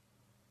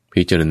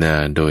พิจารณา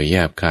โดยแย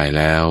บคาย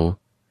แล้ว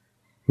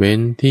เว้น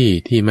ที่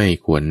ที่ไม่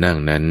ควรนั่ง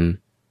นั้น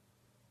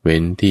เว้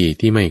นที่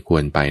ที่ไม่คว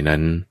รไปนั้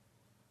น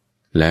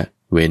และ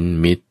เว้น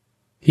มิตร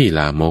ที่ล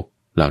ามก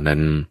เหล่านั้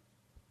น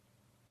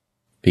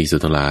ภิกษุ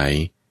ทั้งหลาย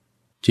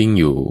จริง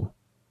อยู่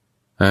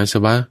อาส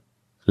วะ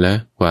และ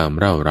ความ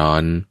เร่าร้อ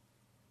น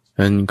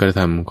อันกระท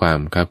ำความ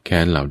คับแค้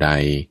นเหล่าใด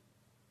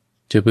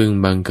จะพึง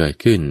บังเกิด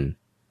ขึ้น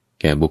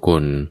แก่บุคค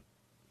ล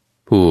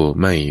ผู้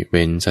ไม่เ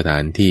ว้นสถา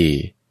นที่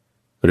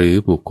หรือ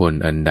บุคคล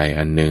อันใด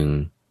อันหนึ่ง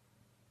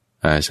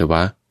อาสว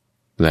ะ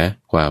และ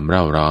ความเ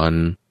ร่าร้อน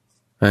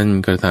อัน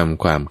กระท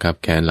ำความคับ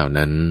แค้นเหล่า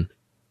นั้น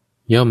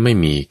ย่อมไม่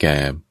มีแก่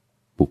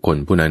บุคคล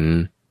ผู้นั้น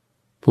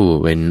ผู้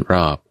เว้นร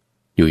อบ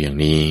อยู่อย่าง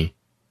นี้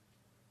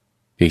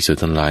ภิกษุ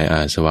ทั้งหลายอ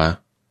าสวะ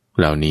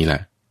เหล่านี้แหล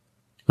ะ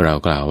เรา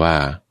กล่าวว่า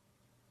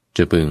จ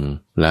ะพึง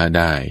ละไ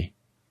ด้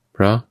เพ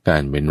ราะกา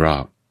รเว้นรอ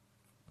บ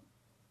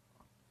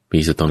ภิ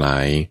กษุทั้งหลา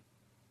ย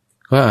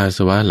ก็อาส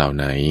วะเหล่า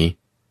ไหน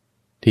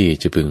ที่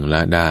จะพึงล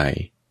ะได้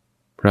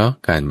เพราะ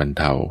การบรร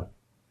เทา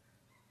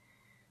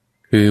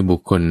คือบุค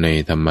คลใน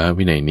ธรรม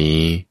วินัย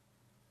นี้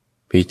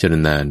พิจาร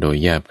ณาโดย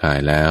แยบคาย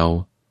แล้ว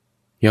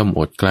ย่อม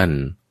อดกลั้น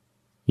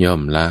ย่อ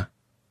มละ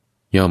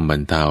ย่อมบร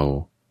รเทา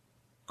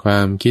ควา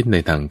มคิดใน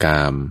ทางก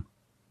าม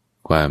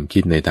ความคิ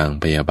ดในทาง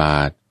พยาบา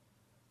ท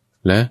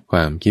และคว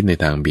ามคิดใน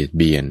ทางเบียดเ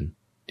บียน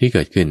ที่เ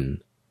กิดขึ้น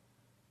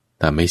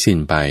ทำให้สิ้น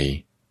ไป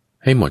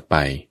ให้หมดไป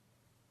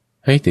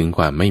ให้ถึงค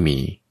วามไม่มี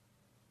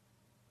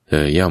เธ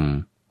อย่อม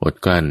อด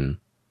กลั้น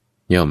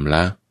ย่อมล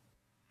ะ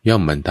ย่อ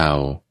มบรรเทา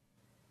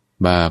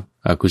บาป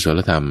อกุศล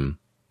ธรรม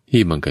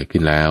ที่บังเกิด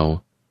ขึ้นแล้ว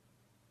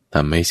ท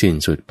ำให้สิ้น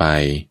สุดไป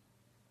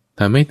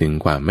ทำให้ถึง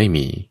ความไม่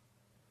มี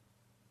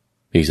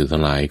ภิกษุทั้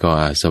งหลายก็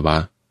อาสวะ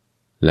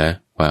และ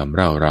ความเ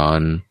ร่าร้อ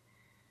น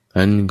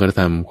อันกระ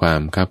ทำควา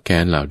มคับแค้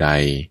นเหล่าใด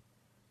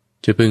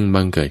จะพึง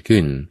บังเกิด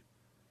ขึ้น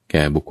แ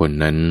ก่บุคคล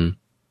นั้น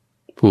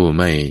ผู้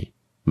ไม่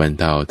บรร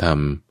เทาธรรม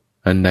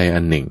อันใดอั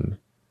นหนึ่ง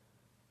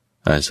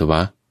อาสว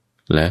ะ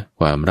และ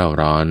ความเร่า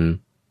ร้อน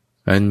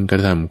อันกร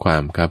ะทำควา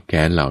มคับแ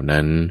ค้นเหล่า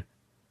นั้น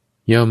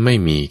ย่อมไม่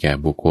มีแก่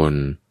บุคคล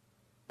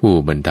ผู้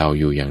บรรเทา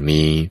อยู่อย่าง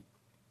นี้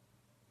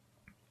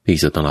ภิก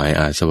ษุทั้งหลาย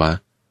อาสวะ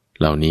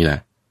เหล่านี้แหละ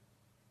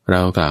เร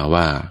ากล่าว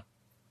ว่า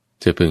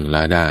จะพึงล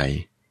ะได้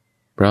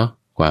เพราะ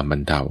ความบร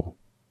รเทา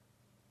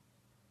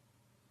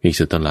ภิก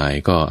ษุทั้งหลาย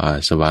ก็อา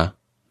สวะ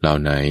เหล่า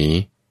ไหน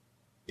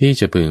ที่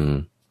จะพึง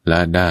ละ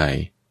ได้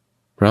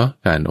เพราะ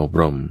การอบ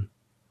รม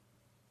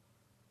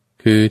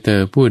คือเธ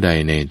อผู้ใด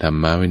ในธรร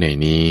มวินัย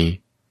นี้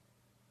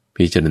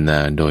พิจารณา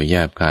โดยแย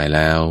บคายแ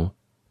ล้ว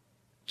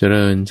เจ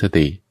ริญส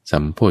ติสั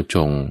มโพชฌ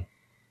งค์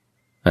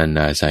อัน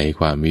อาศัย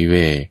ความวิเว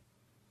ก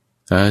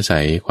อาศั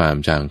ยความ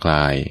จางคล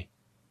าย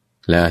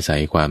และอาศั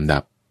ยความดั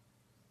บ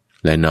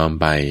และน้อม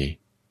ไป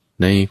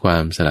ในควา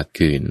มสลัด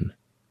คืน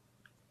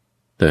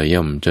เธอย่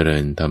อมเจริ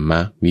ญธรรม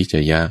วิจ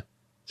ยะ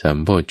สัม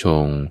โพชฌ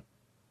งค์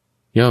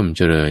ย่อมเ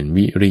จริญ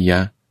วิริยะ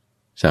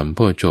สัมโพ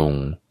ชฌง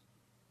ค์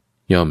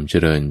ย่อมเจ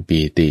ริญปี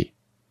ติ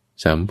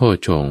สัมโพช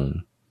ฌงค์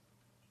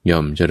ย่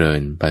อมเจริ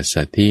ญปัส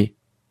สัทธิ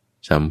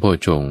สัมโพช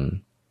ฌงค์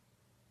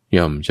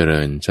ย่อมเจริ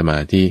ญสมา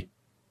ธิ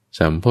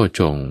สัมโพช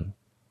ฌงค์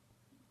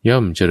ย่อ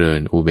มเจริ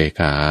ญอุเบก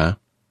ขา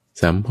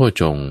สัมโพช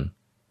ฌงค์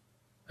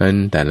อัน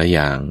แต่ละอ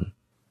ย่าง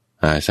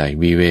อาศัย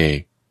วิเวก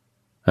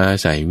อา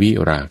ศัยวิ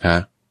ราคะ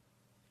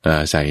อา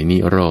ศัยนิ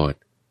โรธ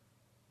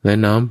และ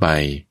น้อมไป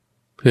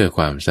เพื่อค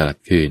วามสลัด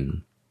คืน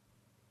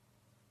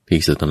ภิ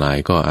กษุทั้งหลาย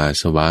ก็อา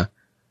สวะ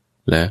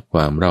และคว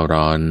ามเร่า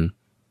ร้อน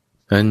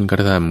อันกร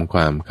ะทำคว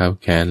ามคับ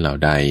แค้นเหล่า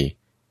ใด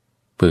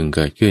พึงเ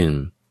กิดขึ้น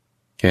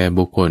แก่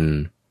บุคคล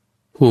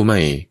ผู้ไม่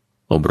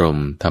อบรม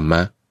ธรรม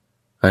ะ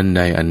อันใ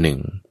ดอันหนึ่ง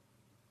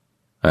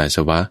อาส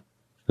วะ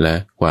และ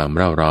ความเ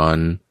ร่าร้อน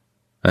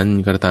อัน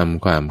กระท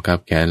ำความคับ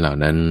แค้นเหล่า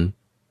นั้น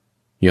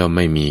ย่อมไ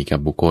ม่มีกับ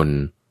บุคคล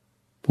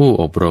ผู้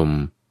อบรม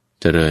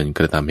เจริญก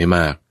ระทำให้ม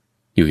าก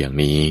อยู่อย่าง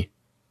นี้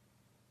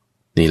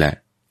นี่แหละ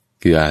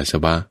คืออาส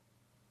วะ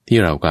ที่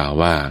เรากล่าว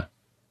ว่า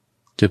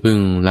จะพึง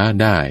ละ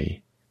ได้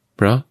เ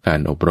พราะการ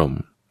อบรม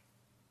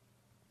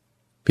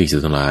ภิกษุ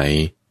ทั้งหลาย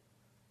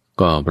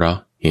ก็เพราะ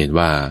เหตุ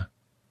ว่า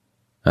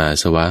อา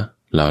สวะ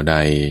เหล่าใด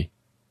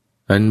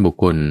อันบุค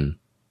คล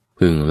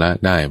พึงละ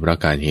ได้เพราะ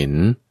การเห็น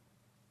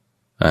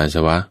อาส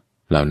วะ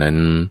เหล่านั้น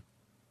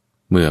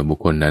เมื่อบุค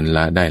คลนั้นล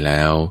ะได้แ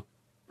ล้ว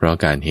เพราะ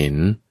การเห็น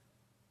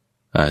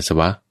อาส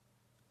วะ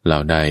เหล่า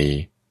ใด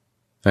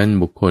อัน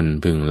บุคคล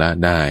พึงละ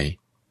ได้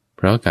เ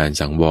พราะการ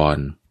สังวร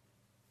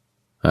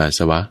อาส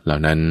วะเหล่า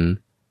นั้น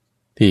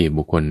ที่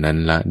บุคคลนั้น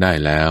ละได้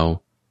แล้ว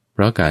เพ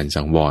ราะการ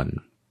สังวร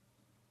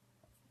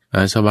อ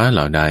าสวะเห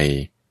ล่าใด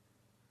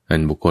อั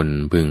นบุคคล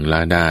พึงละ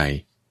ได้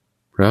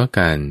เพราะก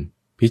าร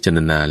พิจาร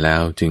ณาแล้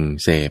วจึง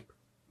เสพ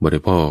บ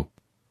ริโภค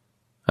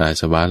อา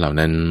สวะเหล่า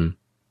นั้น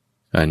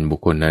อันบุค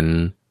คลนั้น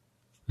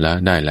ละ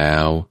ได้แล้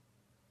ว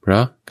เพรา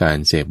ะการ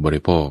เสพบ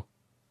ริโภค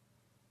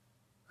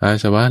อา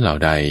สวะเหล่า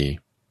ใด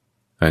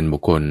อันบุ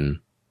คคล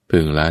พึ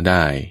งละไ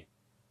ด้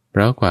เพ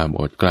ราะความ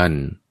อดกลั้น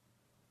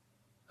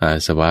อา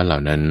สวะเหล่า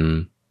นั้น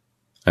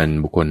อัน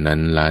บุคคลนั้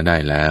นละได้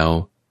แล้ว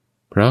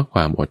เพราะคว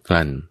ามอดก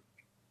ลั้น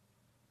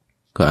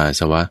ก็อา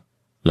สวะ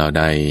เหล่าใ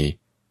ด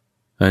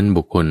อัน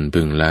บุคคล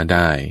พึงละไ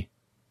ด้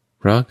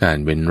เพราะการ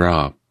เว้นรอ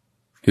บ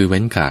คือเ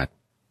ว้นขาด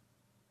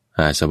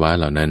อาสวะ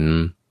เหล่านั้น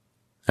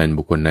อัน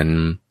บุคคลนั้น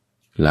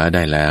ละไ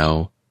ด้แล้ว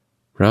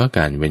เพราะก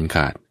ารเว้นข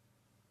าด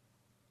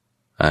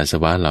อาส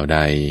วะเหล่าใด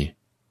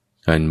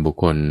อันบุค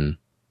คล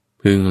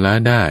พึงละ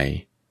ได้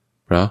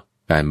เพราะ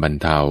การบรร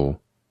เทา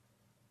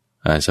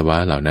อาสวะ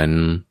เหล่านั้น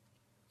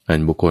อัน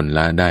บุคคลล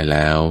ะได้แ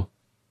ล้ว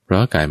เพรา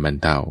ะการบรร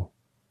เทา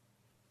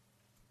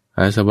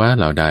อาสวะ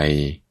เหล่าใด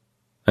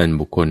อัน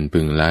บุคคลพึ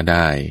งละไ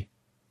ด้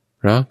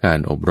เพราะการ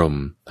อบรม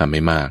ทำใ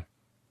ห้มาก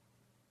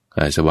อ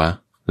าสวะ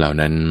เหล่า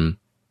นั้น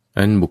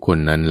อันบุคคล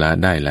นั้นละ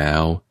ได้แล้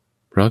ว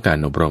เพราะการ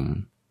อบรม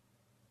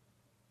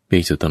ภิ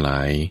กษุทั้งหลา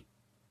ย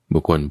บุ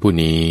คคลผู้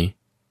นี้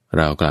เ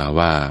รากล่าว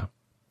ว่า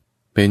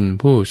เป็น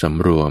ผู้ส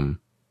ำรวม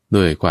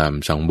ด้วยความ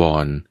สังว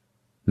ร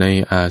ใน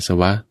อาส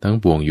วะทั้ง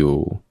ปวงอยู่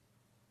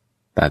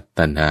ตัด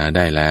ตัณหาไ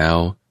ด้แล้ว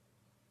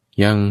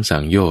ยังสั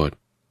งโยชน์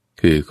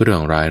คือเครื่อ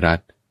งร้ายรัด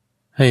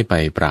ให้ไป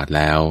ปราดแ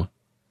ล้ว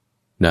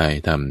ได้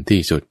ทำ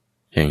ที่สุด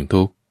แห่ง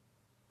ทุกข์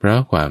เพราะ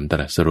ความต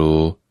รัส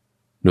รู้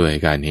ด้วย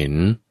การเห็น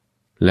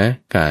และ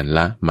การล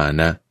ะมา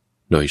นะ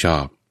โดยชอ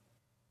บ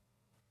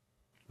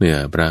เมื่อ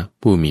พระ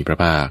ผู้มีพระ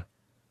ภาค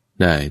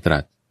ได้ตรั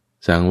ส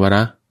สังวร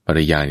ป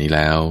ริยายนี้แ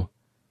ล้ว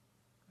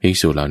ภิก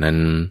ษุเหล่านั้น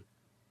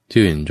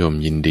ชื่นชม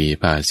ยินดี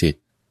ภาสิท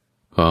ธิ์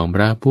ของพ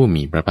ระผู้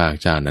มีพระภาค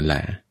เจ้านั่นแหล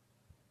ะ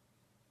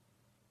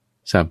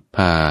สัพพ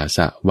าส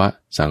วะ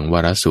สังว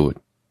รสูตร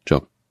จ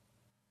บ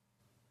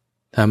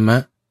ธรรม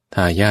ท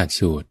ายาท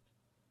สูตร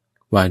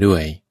ว่าด้ว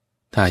ย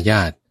ทาย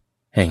าท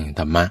แห่งธ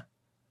รรมะ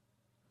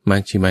มั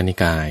ชฌิมานิ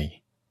กาย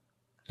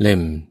เล่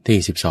มที่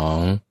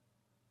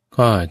12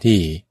ข้อ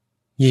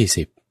ที่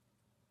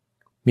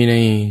20มีใน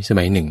ส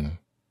มัยหนึ่ง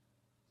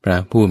พระ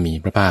ผู้มี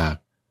พระภาค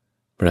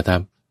ประทั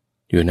บ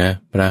อยู่ณ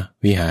พระ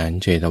วิหาร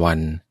เชตวัน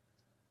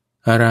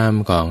อาราม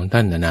ของท่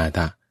านอนาถ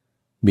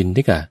บิณ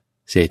ฑิก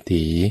เศรษ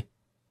ฐี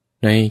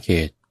ในเข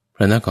ตพ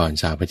ระนคร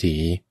สาวัตถี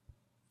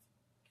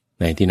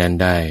ในที่นั้น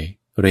ได้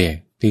เรียก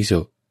ภิกษุ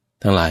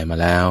ทั้งหลายมา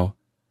แล้ว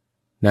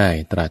ได้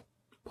ตรัส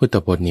พุทธ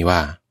พจน์นี้ว่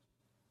า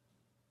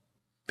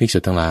ภิกษุ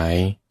ทั้งหลาย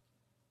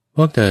พ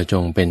วกเธอจ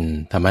งเป็น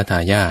ธรรมทา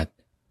ยาท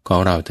ของ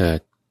เราเถิด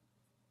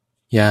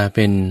อย่าเ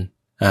ป็น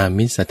อา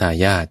มิสทา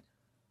ยาท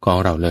ของ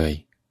เราเลย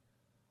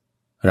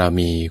เรา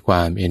มีคว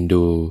ามเอ็น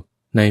ดู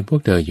ในพว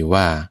กเธออยู่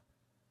ว่า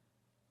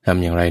ท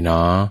ำอย่างไรหน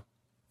อ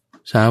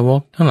สาว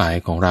กทั้งหลาย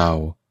ของเรา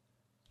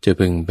จะ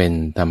พึงเป็น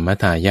ธรรม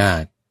ทายา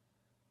ท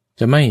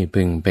จะไม่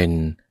พึงเป็น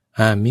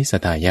อามิส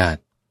ทายาท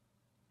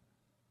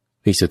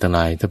ภิกษุทั้งหล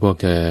ายถ้าพวก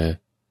เธอ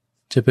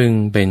จะพึง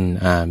เป็น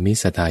อามิ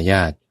สทาย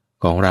าท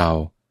ของเรา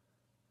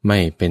ไม่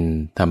เป็น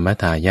ธรรม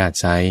ทายาท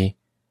ไซ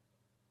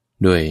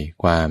ด้วย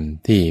ความ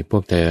ที่พว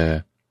กเธอ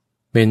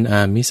เป็นอ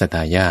ามิสท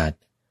ายาท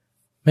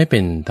ไม่เป็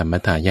นธรรม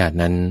ทายาท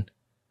นั้น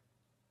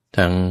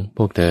ทั้งพ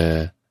วกเธอ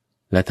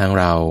และทั้ง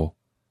เรา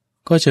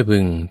ก็จะพึ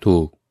งถู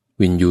ก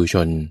วินยูช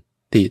น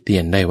ติเตี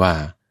ยนได้ว่า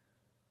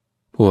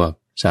พวก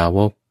สาว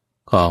ก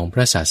ของพ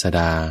ระศาส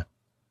ดา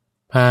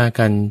พา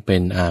กันเป็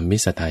นอามิ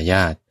สทาย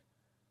าท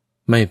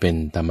ไม่เป็น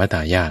ธรรมท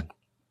ายาท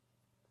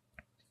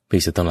ภิ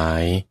กษุทั้งหลา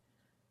ย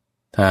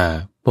ถ้า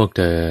พวกเ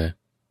ธอ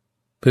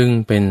พึง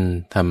เป็น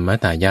ธรรม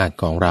ทายาท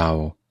ของเรา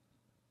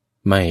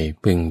ไม่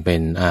พึงเป็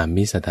นอา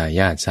มิสทา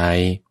ยาทไซ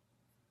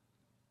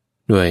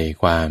ด้วย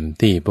ความ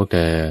ที่พวกเธ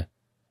อ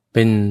เ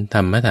ป็นธ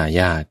รรมทา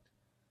ยาท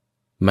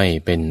ไม่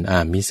เป็นอา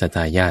มิสท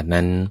ายาท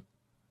นั้น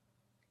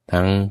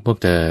ทั้งพวก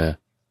เธอ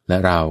และ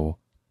เรา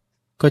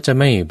ก็จะ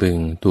ไม่พึง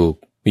ถูก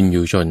วิน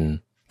ยูชน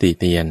ติ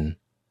เตียน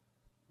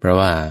เพราะ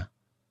ว่า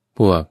พ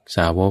วกส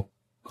าวก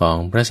ของ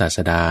พระศาส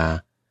ดา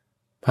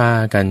พา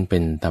กันเป็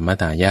นธรรม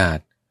ทายาท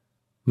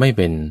ไม่เ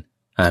ป็น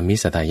อามิ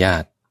สทายา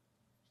ท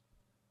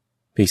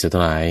ภิกษุทั้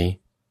งหลาย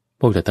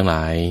พวกเธอทั้งหล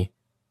าย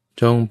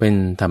จงเป็น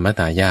ธรรม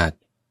ทายาท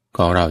ข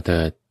องเราเ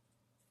ถิด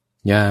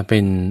อย่าเป็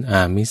นอ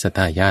ามิสท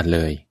ายาทเล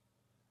ย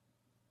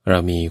เรา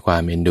มีควา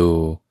มเอ็นดู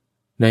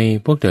ใน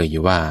พวกเธออ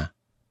ยู่ว่า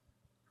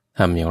ท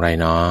ำอย่างไร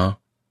เนาะ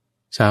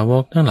สาว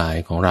กทั้งหลาย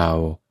ของเรา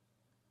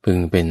พึง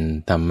เป็น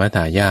ธรรมท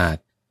ายาท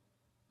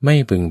ไม่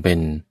พึงเป็น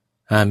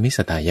อามิส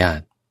ทายา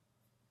ท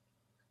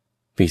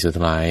ภิกษุ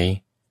ทั้งหลาย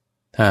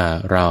ถ้า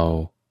เรา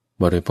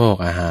บริโภค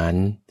อาหาร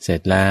เสร็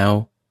จแล้ว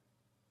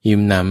อิ่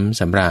มหนำ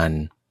สำราญ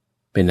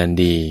เป็นอัน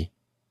ดี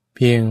เ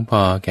พียงพ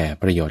อแก่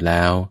ประโยชน์แ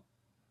ล้ว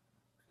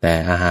แต่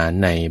อาหาร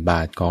ในบ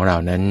าตรของเรา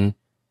นั้น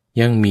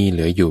ยังมีเห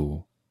ลืออยู่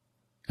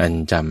อัน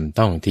จำ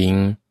ต้องทิ้ง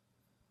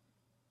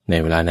ใน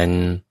เวลานั้น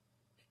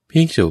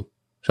ภิกษุ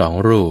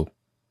2 รูป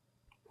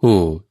ผู้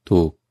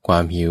ถูกควา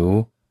มหิว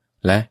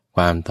และค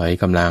วามถอย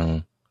กำลัง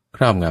ค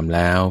รอบงำแ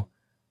ล้ว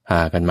พ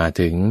ากันมา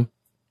ถึง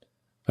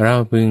เรา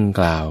พึง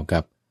กล่าวกั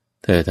บ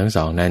เธอทั้งส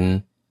องนั้น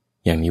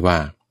อย่างนี้ว่า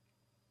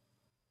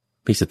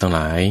ภิกษุทั้งหล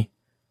าย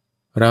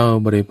เรา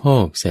บริโภ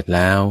คเสร็จแ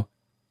ล้ว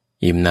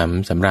อิ่มหน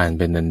ำสำราญเ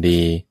ป็นอัน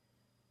ดี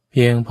เ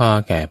พียงพอ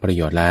แก่ประโ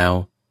ยชน์แล้ว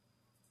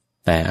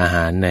แต่อาห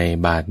ารใน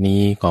บาตร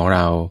นี้ของเร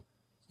า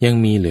ยัง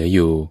มีเหลืออ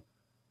ยู่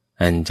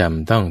อันจ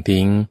ำต้อง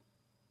ทิ้ง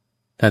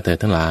ถ้าเธอ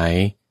ทั้งหลาย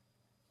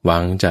หวั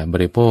งจะบ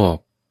ริโภค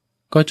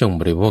ก็จง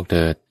บริโภคเ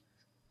ถิด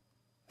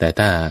แต่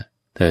ถ้า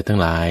เธอทั้ง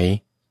หลาย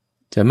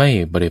จะไม่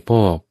บริโภ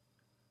ค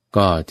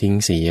ก็ทิ้ง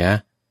เสีย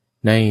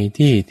ใน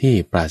ที่ที่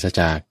ปราศ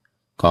จาก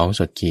ของส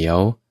ดเขียว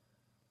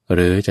ห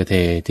รือจะเท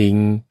ทิ้ง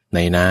ใน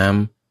น้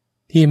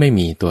ำที่ไม่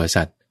มีตัว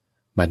สัตว์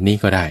บัดนี้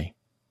ก็ได้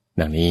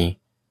ดังนี้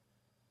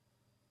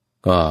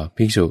ก็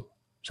ภิกษุ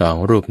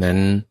2 รูปนั้น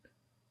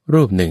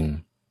รูปหนึ่ง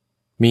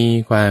มี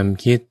ความ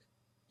คิด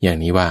อย่าง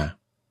นี้ว่า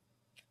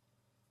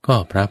ก็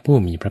พระผู้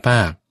มีพระภ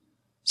าค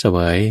เสว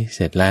ยเส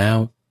ร็จแล้ว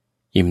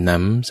อิ่มหน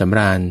ำสำร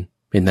าญ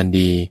เป็นอัน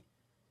ดี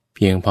เ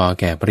พียงพอ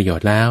แก่ประโยช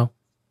น์แล้ว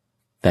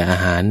แต่อา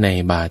หารใน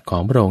บาตรขอ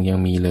งพระองค์ยัง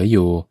มีเหลืออ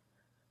ยู่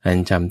อัน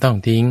จำต้อง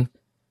ทิ้ง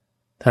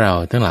ถ้าเรา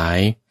ทั้งหลาย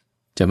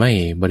จะไม่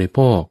บริโภ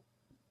ค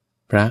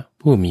พระ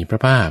ผู้มีพร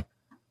ะภาค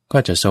ก็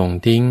จะทรง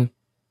ทิ้ง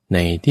ใน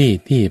ที่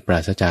ที่ปรา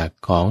ศจาก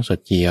ของสด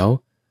เขียว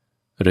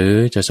หรือ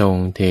จะทรง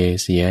เท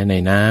เสียใน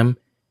น้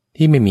ำ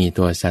ที่ไม่มี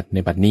ตัวสัตว์ใน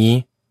บัดนี้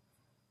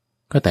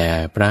ก็แต่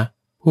พระ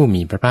ผู้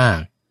มีพระภาค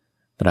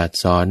ตรัส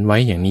สอนไว้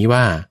อย่างนี้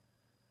ว่า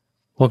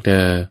พวกเธ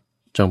อ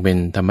จงเป็น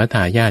ธรรมท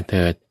ายาทเ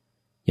ถิด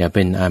อย่าเ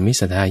ป็นอามิ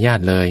สทายาท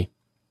เลย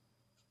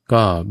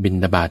ก็บิณ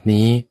ฑบาต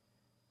นี้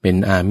เป็น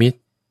อามิส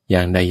อย่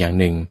างใดอย่าง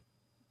หนึ่ง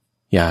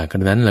อย่ากร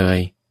ะนั้นเลย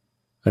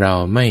เรา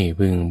ไม่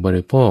พึงบ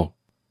ริโภค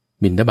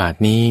บิณฑบาต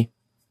นี้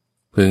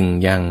พึง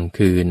ยัง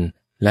คืน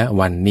และ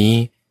วันนี้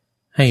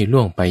ให้ล่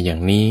วงไปอย่า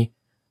งนี้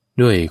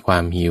ด้วยควา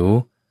มหิว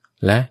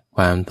และค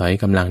วามถอย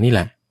กำลังนี่แห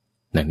ละ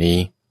ดังนี้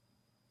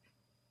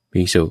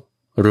ภิกษุ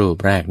รูป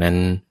แรกนั้น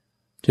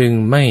จึง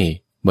ไม่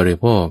บริ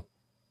โภค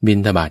บิณ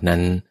ฑบาตนั้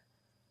น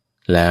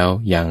แล้ว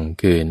ยัง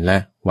คืนและ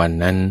วัน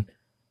นั้น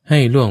ให้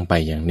ล่วงไป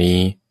อย่างนี้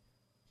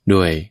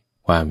ด้วย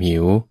ความหิ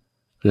ว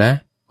และ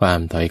ความ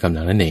ถอยกำ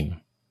ลังนั่นเอง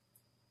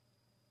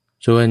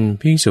ส่วน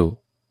ภิกษุ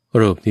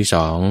รูปที่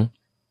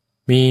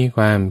2มีค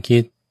วามคิ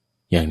ด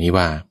อย่างนี้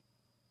ว่า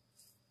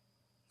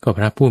ก็พ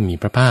ระผู้มี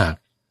พระภาค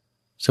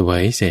เสว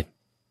ยเสร็จ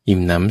อิ่ม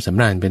หนำส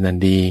ำราญเป็นอัน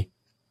ดี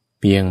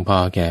เพียงพอ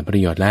แก่ประ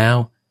โยชน์แล้ว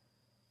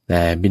แ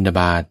ต่บิณฑ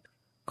บาต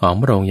ของ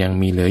พระองค์ยัง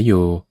มีเหลืออ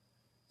ยู่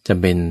จ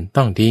ำเป็น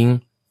ต้องทิ้ง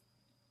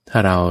ถ้า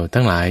เรา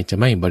ทั้งหลายจะ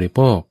ไม่บริโภ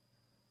ค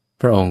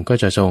พระองค์ก็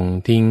จะทรง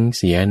ทิ้งเ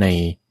สียใน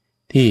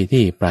ที่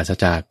ที่ปราศ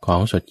จากขอ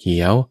งสดเขี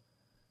ยว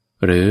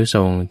หรือท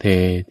รงเท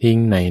ทิ้ง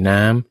ใน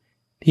น้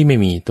ำที่ไม่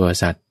มีตัว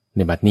สัตว์ใน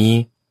บัดนี้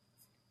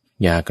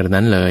อย่ากระ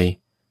นั้นเลย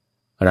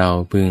เรา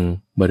พึง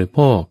บริโภ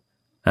ค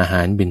อาห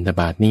ารบิณฑ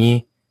บาตนี้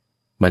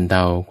บรรเท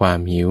าความ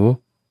หิว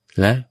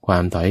และควา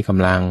มถอยก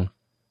ำลัง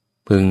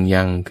พึง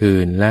ยังคื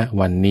นและ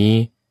วันนี้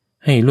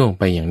ให้ล่วง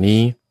ไปอย่าง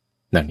นี้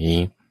ดังนี้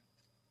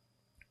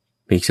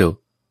ภิกษุ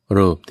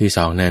รูปที่ส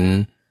องนั้น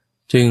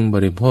จึงบ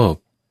ริโภค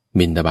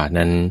บิณฑบาต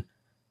นั้น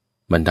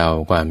บรรเทา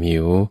ความหิ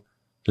ว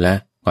และ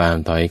ความ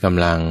ถอยก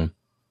ำลัง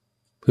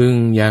พึง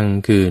ยัง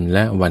คืนแล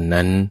ะวัน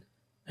นั้น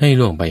ให้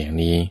ล่วงไปอย่าง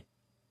นี้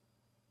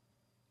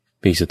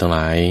ภิกษุทั้งหล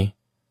าย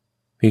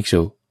ภิก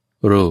ษุ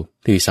รูป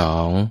ที่สอ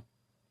ง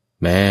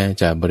แม้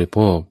จะบริโภ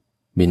ค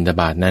บิณฑ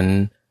บาตนั้น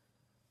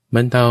บ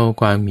รรเทา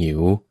ความหิ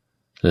ว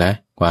และ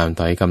ความ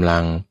ถอยกำลั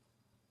ง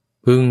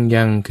พึง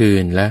ยังคื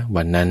นและ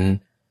วันนั้น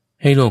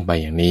ให้ล่วงไป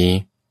อย่างนี้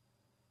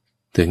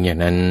ถึงอย่าง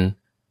นั้น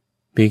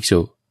ภิกษุ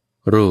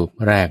รูป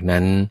แรก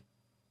นั้น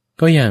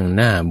ก็ยัง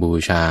น่าบู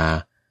ชา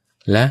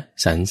และ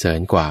สรรเสริ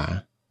ญกว่า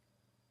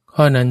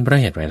ข้อนั้นเพราะ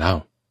เหตุไรเล่า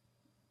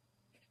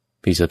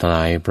ภิกษุทั้งหล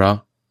ายเพราะ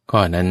ข้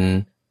อนั้น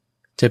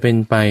จะเป็น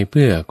ไปเ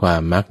พื่อควา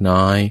มมัก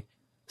น้อย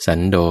สัน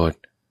โดษ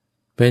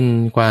เป็น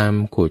ความ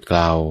ขูดเกล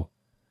า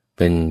เ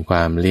ป็นคว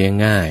ามเลี้ยง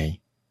ง่าย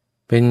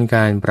เป็นก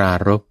ารปรา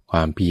รภคว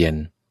ามเพียร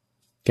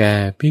แก่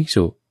ภิก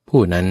ษุ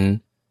ผู้นั้น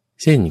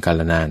สิ้นกา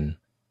ลนาน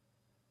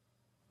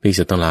ภิก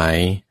ษุทั้งหลาย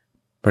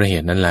เพราะเห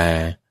ตุนั้นแล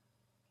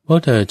พวก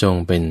เธอจง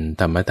เป็น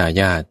ธรรมทา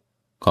ยาท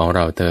ของเร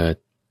าเถิด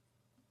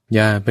อ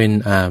ย่าเป็น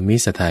อามิ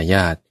สทาย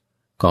าท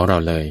ของเรา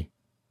เลย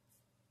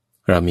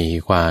เรามี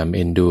ความเ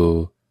อ็นดู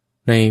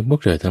ในพวก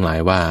เธอทั้งหลาย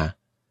ว่า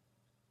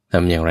ท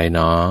ำอย่างไรหน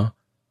อ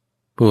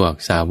พวก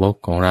สาวก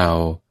ของเรา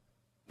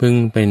พึง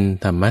เป็น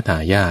ธรรมทา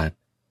ยาท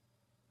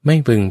ไม่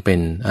พึงเป็น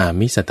อา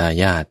มิสทา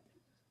ยาท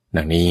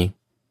ดังนี้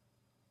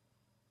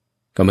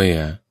ก็เมื่อ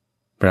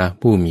พระ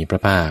ผู้มีพร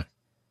ะภาค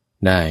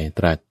ได้ต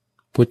รัส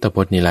พุทธพ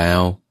จน์นี้แล้ว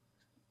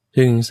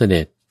จึงเส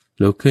ด็จ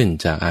ลุกขึ้น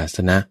จากอาส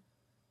นะ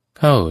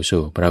เข้า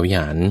สู่พระวิห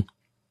าร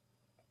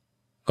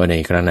ก็ใน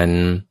ครั้งนั้น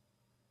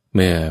เ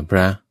มื่อพร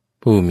ะ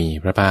ผู้มี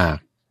พระภาค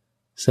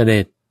เสด็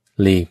จ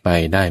หลีกไป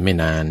ได้ไม่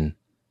นาน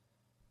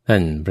ท่า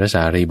นพระส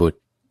ารีบุตร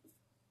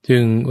จึ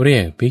งเรี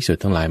ยกภิกษุ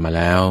ทั้งหลายมาแ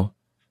ล้ว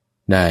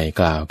ได้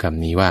กล่าวค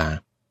ำนี้ว่า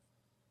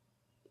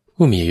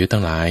ผู้มีอายุทั้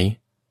งหลาย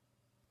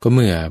ก็เ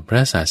มื่อพร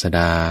ะศาสด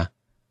า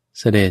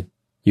เสด็จ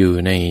อยู่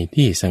ใน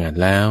ที่สงัด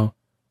แล้ว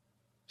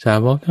สา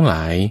วกทั้งหล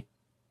าย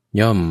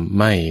ย่อม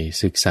ไม่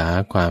ศึกษา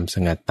ความส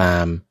งัดตา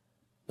ม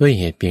ด้วย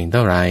เหตุเพียงเท่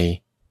าไร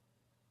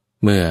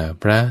เมื่อ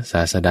พระศ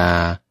าสดา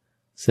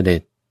เสด็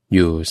จอ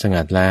ยู่ส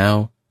งัดแล้ว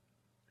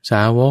ส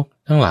าวก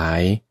ทั้งหลา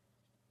ย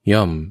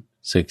ย่อม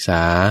ศึกษ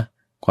า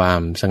ควา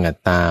มสงัด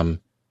ตาม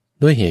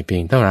ด้วยเหตุเพี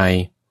ยงเท่าไร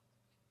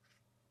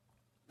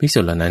ภิกษุ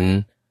เหล่านั้น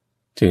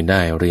จึงได้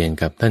เรียน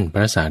กับท่านพ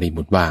ระสารี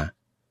บุตรว่า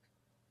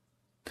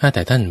ข้าแ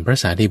ต่ท่านพระ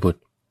สารีบุต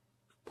ร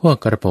พวก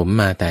กระผม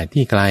มาแต่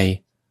ที่ไกล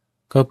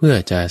ก็เพื่อ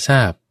จะทร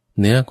าบ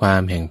เนื้อควา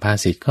มแห่งภา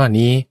ษิตข้อ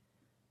นี้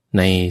ใ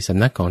นส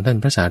ำนักของท่าน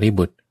พระสารี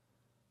บุตร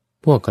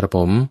พวกกระผ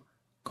ม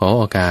ขอ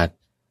โอกาส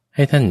ใ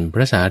ห้ท่านพ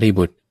ระสารี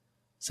บุตร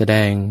แสด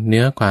งเ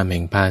นื้อความแห่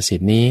งภาษิ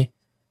ตนี้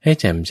ให้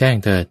แจ่มแจ้ง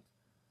เถิด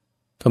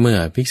ก็เมื่อ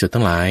ภิกษุ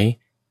ทั้งหลาย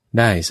ไ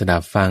ด้สดั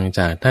บฟังจ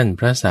ากท่าน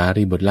พระสา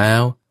รีบุตรแล้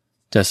ว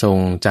จะทรง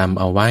จำ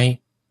เอาไว้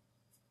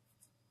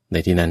ใน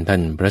ที่นั้นท่า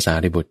นพระสา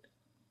รีบุตร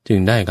จึง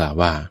ได้กล่าว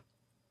ว่า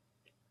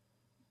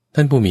ท่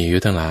านผู้มีอายุ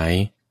ทั้งหลาย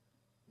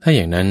ถ้าอ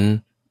ย่างนั้น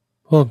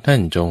พวกท่าน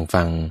จง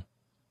ฟัง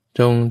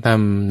จงท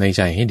ำในใ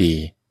จให้ดี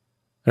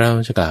เรา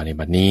จะกล่าวใน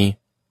บัดนี้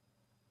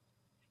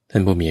ท่า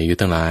นผู้มีอายุ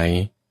ทั้งหลาย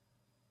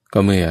ก็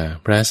เมื่อ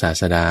พระศา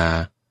สดา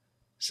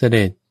เส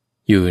ด็จ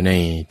อยู่ใน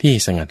ที่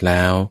สงัดแ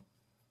ล้ว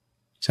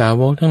ชา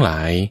วกทั้งหล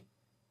าย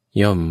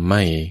ย่อมไ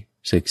ม่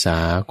ศึกษา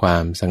ควา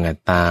มสงัด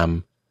ตาม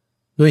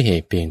ด้วยเห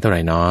ตุเพียงเท่าไห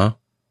ร่น้อ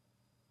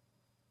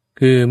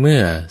คือเมื่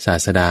อศา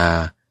สดา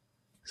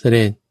เส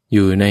ด็จอ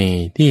ยู่ใน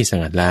ที่ส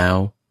งัดแล้ว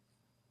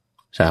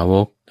สาว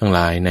กทั้งหล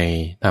ายใน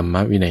ธรรม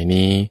วินัย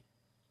นี้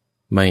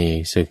ไม่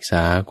ศึกษ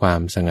าควา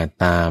มสงัด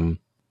ตาม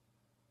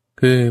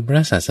คือพร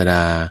ะศาสด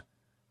า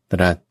ต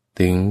รัส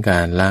ถึงกา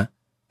รละ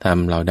ธรรม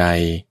เหล่าใด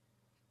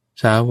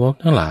สาวก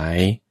ทั้งหลาย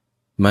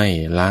ไม่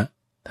ละ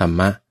ธรร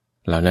มะ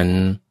เหล่านั้น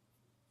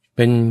เ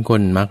ป็นค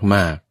นม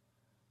าก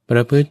ปร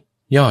ะพฤติ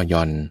ย่อห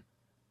ย่อน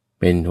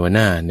เป็นหัวห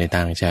น้าในท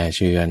างแช่เ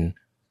ชือน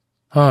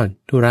ทอด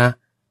ธุระ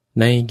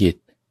ในกิจ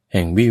แ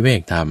ห่งวิเว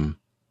กธรรม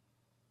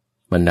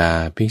บรรดา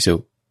ภิกษุ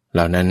เห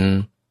ล่านั้น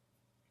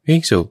ภิ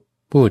กษุ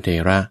ผู้เถ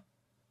ระ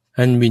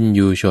อันวิน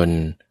ยูชน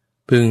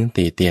พึง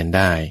ติเตียนไ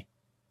ด้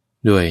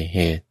ด้วยเห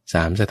ตุ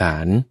3สถา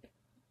น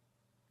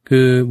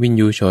คือวิน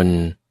ยูชน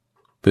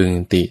พึง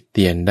ติเ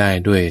ตียนได้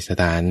ด้วยส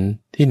ถาน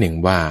ที่หนึ่ง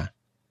ว่า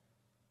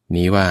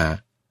นี้ว่า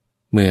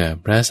เมื่อ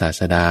พระศา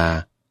สดา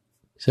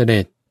เสด็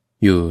จ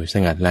อยู่ส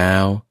งัดแล้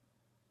ว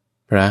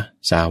พระ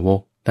สาว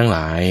กทั้งหล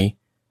าย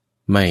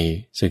ไม่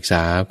ศึกษ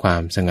าควา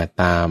มสงัด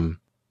ตาม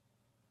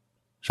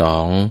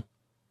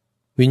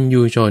 2. วิน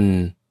ยูชน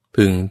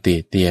พึงติ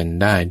เตียน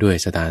ได้ด้วย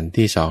สถาน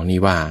ที่สองนี้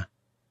ว่า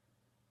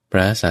พร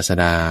ะศาส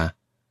ดา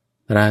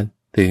ตรัส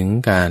ถึง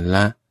การล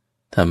ะ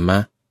ธรรมะ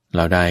เห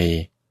ล่าใด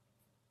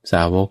ส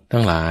าวก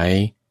ทั้งหลาย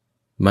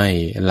ไม่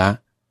ละ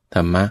ธ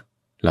รรมะ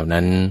เหล่า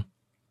นั้น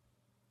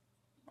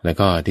และ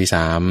ก็ที่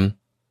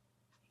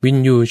3วิน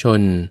ยูช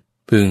น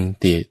พึง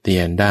ติเตี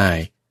ยนได้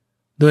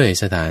ด้วย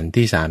สถาน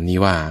ที่สามนี้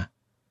ว่า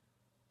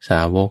ส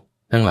าวก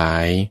ทั้งหลา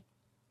ย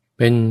เ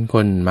ป็นค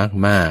น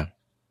มาก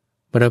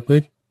ประพฤ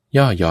ติ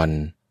ย่อหย่อน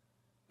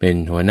เป็น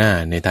หัวหน้า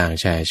ในทาง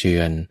แช่เชื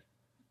อน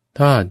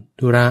ทอด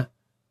ธุระ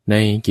ใน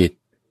กิจ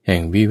แห่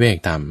งวิเวก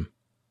ธรรม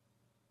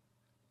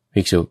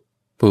ภิกษุ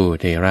ผู้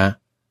เถระ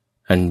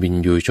อันวิน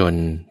ยูชน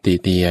ติ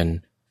เตียน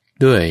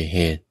ด้วยเห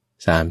ตุ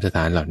สามสถ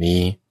านเหล่า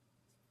นี้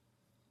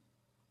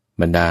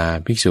บรรดา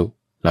ภิกษุ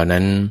เหล่า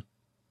นั้น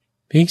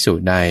ภิกษุ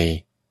ใด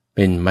เ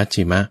ป็นมัช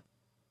ฌิมะ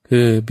คื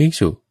อภิก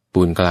ษุ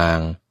ปูนกลาง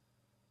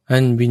อั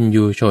นวิน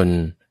ยูชน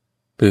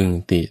พึง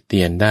ติเ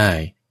ตียนได้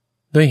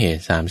ด้วยเห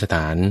ตุสามสถ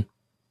าน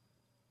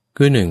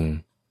คือหนึ่ง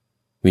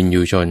วิน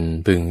ยูชน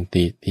พึง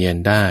ติเตียน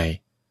ได้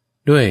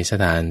ด้วยส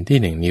ถานที่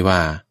หนึ่งนี้ว่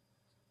า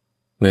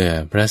เมื่อ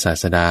พระศา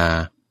สดา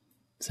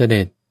เส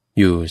ด็จ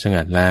อยู่ส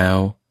งัดแล้ว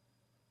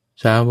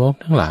สาวก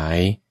ทั้งหลาย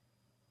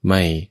ไ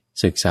ม่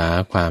ศึกษา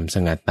ความส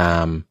งัดตา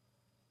ม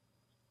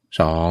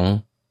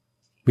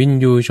 2. วิน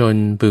ยูชน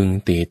พึง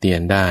ติเตีย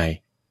นได้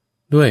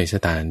ด้วยส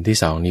ถานที่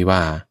สองนี้ว่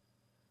า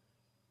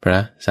พระ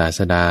ศาส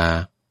ดา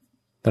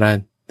ตรัส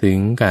ถึง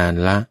การ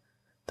ละ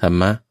ธรร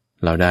มะ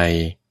เหล่าใด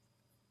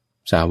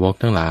สาวก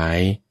ทั้งหลาย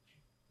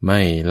ไม่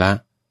ละ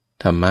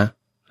ธรรมะ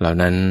เหล่า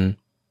นั้น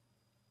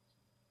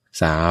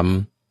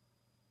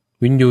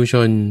 3. วินยูช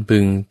นพึ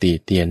งติ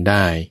เตียนไ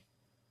ด้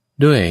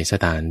ด้วยส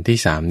ถานที่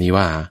สามนี้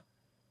ว่า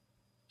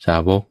สา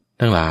วก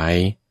ทั้งหลาย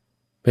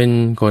เป็น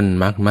คน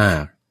มา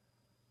ก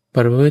ป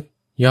ระพฤติ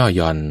ย่อห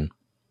ย่อน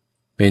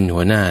เป็นหั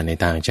วหน้าใน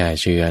ทางแช่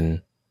เชือน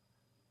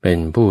เป็น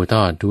ผู้ท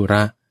อดธุร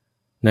ะ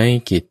ใน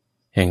กิจ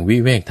แห่งวิ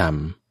เวกธรรม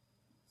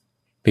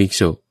ภิก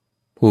ษุ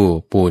ผู้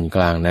ปูนก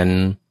ลางนั้น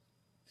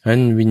อั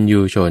นวิน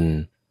ยูชน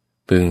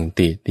พึง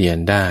ติเตียน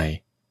ได้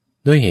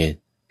ด้วยเหตุ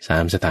สา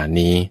มสถาน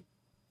นี้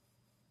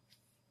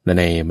และ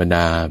ในบรรด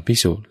าภิก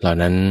ษุเหล่า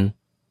นั้น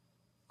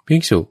ภิ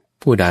กษุ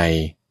ผู้ใด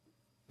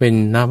เป็น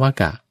นว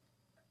กะ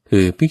คื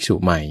อภิกษุ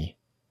ใหม่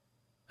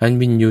อัน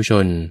วินยูช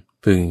น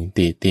พึง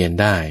ติเตียน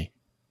ได้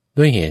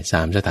ด้วยเหตุส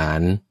ามสถา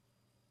น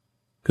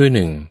คือห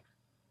นึ่ง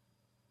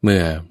เมื่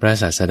อพระ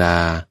ศาสดา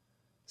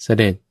เส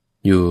ด็จ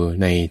อยู่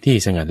ในที่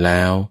สงัดแ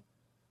ล้ว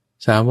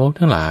สาวก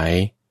ทั้งหลาย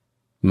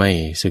ไม่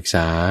ศึกษ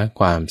า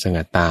ความส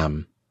งัดตาม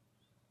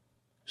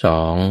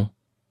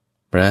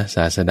 2. พระศ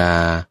าสดา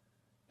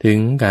ถึง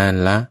การ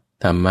ละ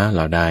ธรรมะเห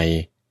ล่าใด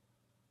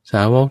ส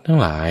าวกทั้ง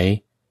หลาย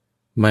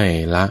ไม่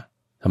ละ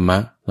ธรรมะ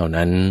เหล่า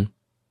นั้น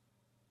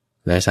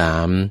และ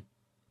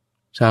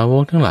 3. สาว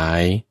กทั้งหลา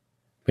ย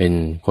เป็น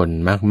คน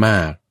ม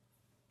าก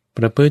ป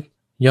ระพฤติ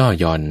ย่อ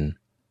หย่อน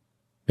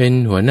เป็น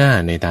หัวหน้า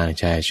ในทางแ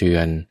ช่เชือ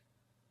น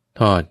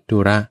ทอดธุ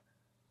ระ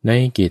ใน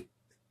กิจ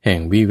แห่ง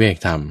วิเวก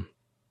ธรรม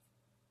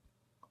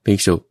ภิก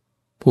ษุ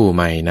ผู้ให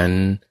ม่นั้น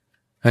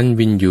อัน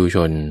วินยูช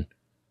น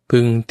พึ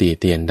งติ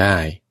เตียนได้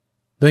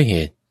ด้วยเห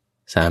ตุ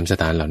สามส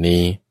ถานเหล่า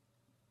นี้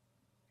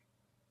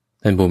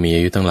ท่านผู้มีอ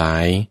ายุทั้งหลา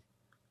ย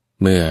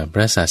เมื่อพ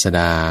ระศาส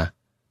ดา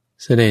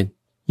เสด็จ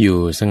อยู่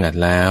สงัด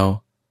แล้ว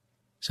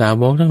สา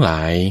วกทั้งหล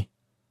าย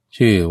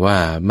ชื่อว่า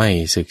ไม่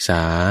ศึกษ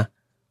า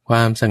คว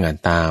ามสงัด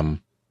ตาม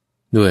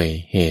ด้วย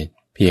เหตุ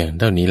เพียง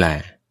เท่านี้แหละ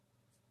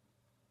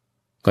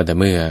ก็แต่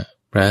เมื่อ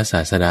พระศ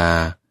าสดา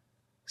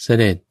เส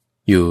ด็จ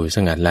อยู่ส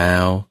งัดแล้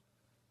ว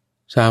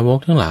สาวก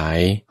ทั้งหลาย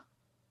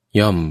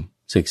ย่อม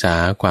ศึกษา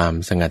ความ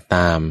สงัดต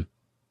าม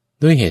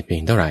ด้วยเหตุเพีย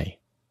งเท่าไหร่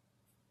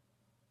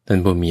ท่าน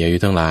ผู้มีอายุ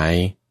ทั้งหลาย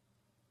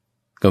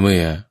ก็เมื่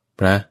อ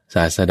พระศ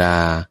าสดา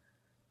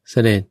เส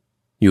ด็จ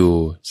อยู่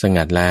ส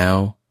งัดแล้ว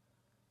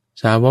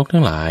สาวก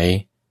ทั้งหลาย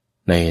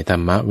ในธร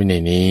รมวินั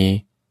ยนี้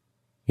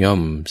ย่อ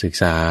มศึก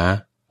ษา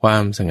ควา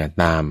มสงัด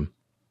ตาม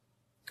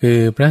คือ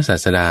พระศา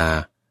สดา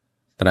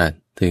ตรัส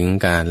ถึง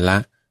การละ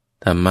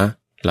ธรรมะ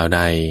เหล่าใ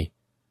ด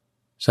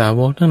สาว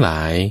กทั้งหล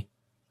าย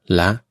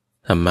ละ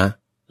ธรรมะ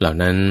เหล่า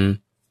นั้น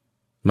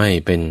ไม่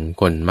เป็น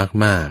คน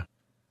มาก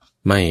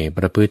ไม่ป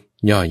ระพฤติ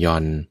ย่อหย่อ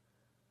น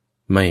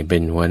ไม่เป็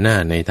นหัวหน้า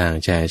ในทาง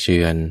แช่เชื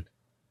อน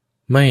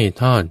ไม่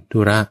ทอดธุ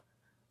ระ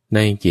ใน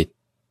กิจ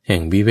แห่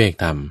งวิเวก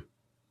ธรรม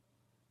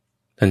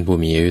ท่านผู้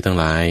มีอายุทั้ง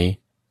หลาย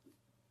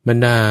บรร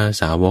ดา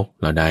สาวก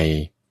เหล่าใด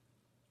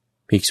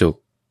ภิกษุ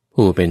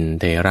ผู้เป็น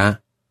เถระ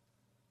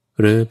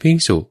หรือภิก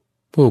ษุ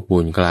ผู้ปู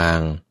นกลา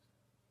ง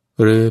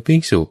หรือภิ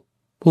กษุ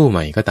ผู้ให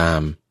ม่ก็ตา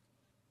ม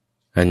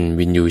อัน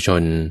วินยูช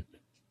น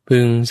พึ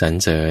งสรร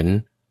เสริญ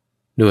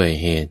ด้วย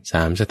เหตุส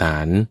ามสถา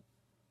น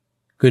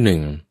คือหนึ่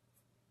ง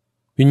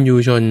วินยู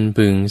ชน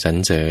พึงสรร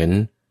เสริญ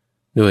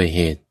ด้วยเห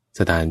ตุ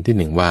สถานที่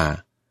หนึ่งว่า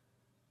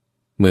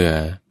เมื่อ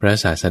พระ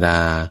ศาสดา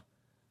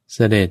เส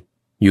ด็จ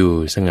อยู่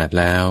สงัด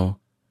แล้ว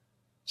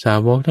สา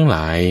วกทั้งหล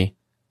าย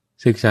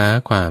ศึกษา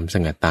ความส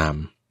งัดตาม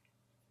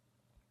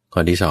ข้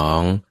อที่สอง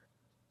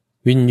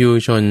วินยู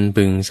ชน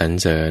พึงสรร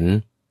เสริญ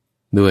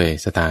ด้วย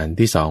สถาน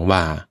ที่สองว่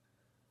า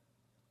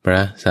พร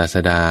ะศาส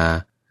ดา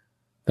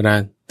ตรั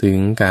สถึง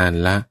การ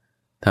ละ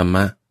ธรรม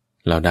ะ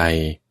เหล่าใด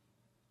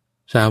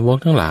สาวก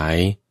ทั้งหลาย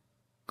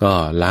ก็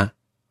ละ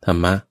ธร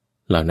รมะ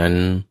เหล่านั้น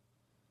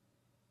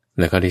แ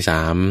ละข้อที่ส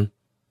าม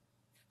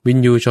วิน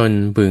ยูชน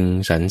พึง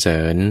สรรเสริ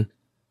ญ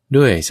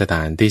ด้วยสถ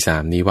านที่สา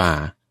มนี้ว่า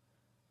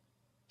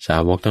สา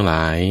วกทั้งหล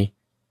าย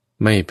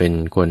ไม่เป็น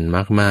คน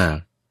มาก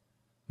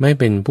ไม่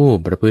เป็นผู้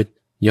ประพฤติ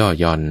ย่อ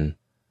หย่อน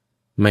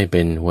ไม่เ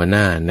ป็นหัวห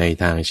น้าใน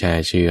ทางแช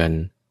ร์เชือน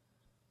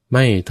ไ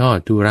ม่ทอด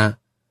ทุระ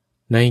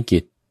ในกิ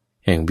จ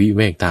แห่งวิเ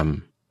วกธรรม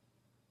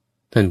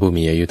ท่านผู้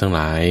มีอายุทั้งห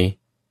ลาย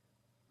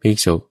ภิก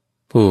ษุ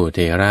ผู้เถ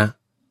ระ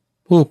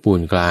ผู้ปู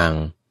นกลาง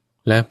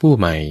และผู้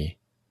ใหม่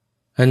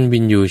อันวิ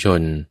นยูช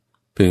น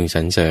พึงส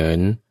รรเสริญ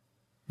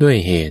ด้วย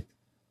เหตุ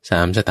สา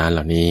มสถานเห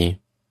ล่านี้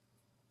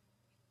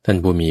ท่าน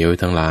ผู้มีอายุ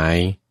ทั้งหลาย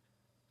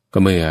ก็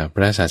เมื่อพ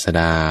ระศาส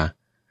ดา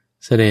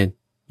เสด็จ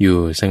อยู่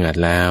สงัด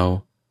แล้ว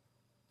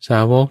สา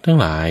วกทั้ง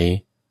หลาย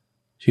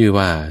ชื่อ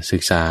ว่าศึ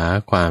กษา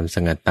ความส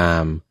งัดตา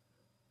ม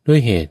ด้วย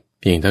เหตุ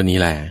เพียงเท่านี้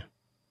แหละ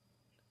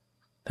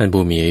ท่าน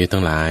ผู้มีอายุ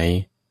ทั้งหลาย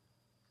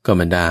ก็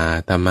บรรดา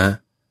ธรรมะ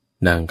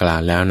ดังกล่า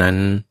วแล้วนั้น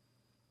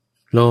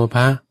โลภ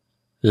ะ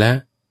และ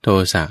โท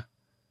สะ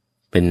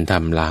เป็นธรร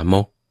มลาม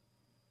ก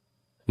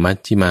มัช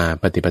ฌิมา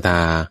ปฏิปท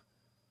า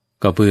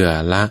ก็เพื่อ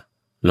ละ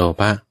โล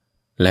ภะ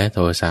และโท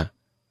สะ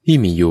ที่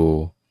มีอยู่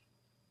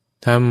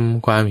ท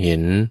ำความเห็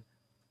น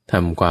ท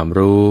ำความ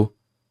รู้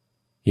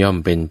ย่อม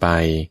เป็นไป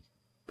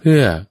เพื่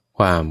อค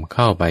วามเ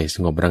ข้าไปส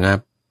งบระงับ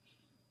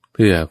เ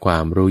พื่อควา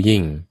มรู้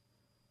ยิ่ง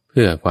เ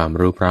พื่อความ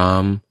รู้พร้อ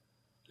ม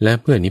และ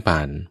เพื่อนิพพ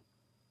าน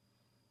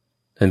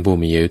ท่านผู้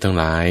มีอายุทั้ง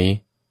หลาย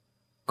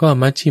ก็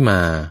มัชฌิมา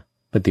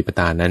ปฏิป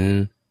ทานั้น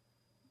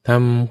ท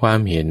ำความ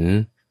เห็น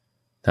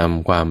ท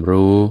ำความ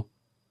รู้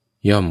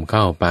ย่อมเ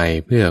ข้าไป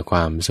เพื่อคว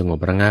ามสงบ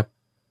ระงับ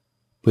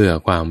เพื่อ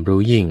ความรู้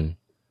ยิ่ง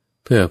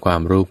เพื่อควา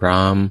มรู้พร้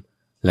อม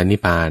และนิพ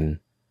พาน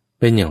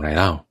เป็นอย่างไร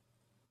เล่า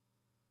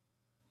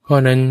ข้อ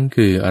นั้น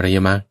คืออริ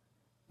ยมรรค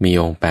มี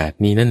องค์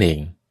8นี้นั่นเอง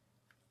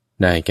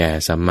ได้แก่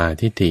สัมมา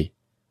ทิฏฐิ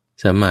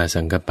สัมมา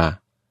สังกัปปะ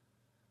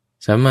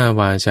สัมมา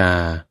วาจา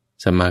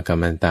สัมมากัม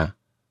มันตะ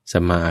สั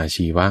มมาอา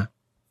ชีวะ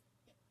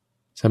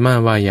สัมมา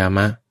วายาม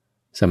ะ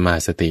สัมมา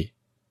สติ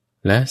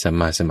และสัม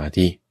มาสมา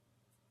ธิ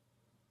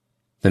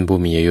ท่านผู้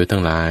มีอายุทั้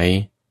งหลาย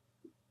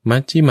มั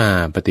ชฌิมา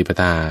ปฏิป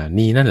ทา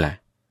นี้นั่นแหละ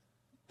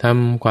ท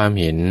ำความ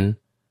เห็น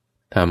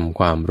ทำ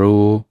ความ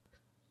รู้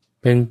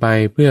เป็นไป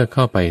เพื่อเ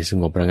ข้าไปส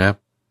งบระงับ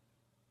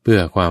เพื่อ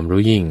ความ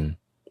รู้ยิ่ง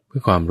เพื่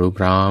อความรู้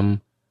พร้อม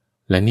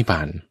และนิพพ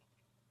าน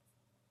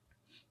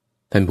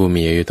ท่านผู้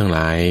มีอายุทั้งหล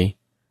าย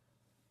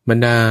บรร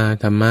ดา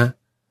ธรรมะ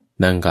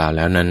ดังกล่าวแ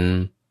ล้วนั้น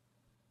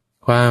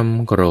ความ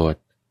โกรธ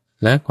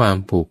และความ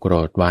ผูกโกร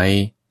ธไว้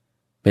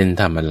เป็น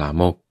ธรรมลา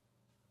มก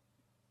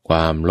คว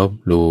ามลบ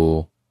ลู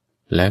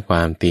และคว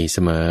ามตีเส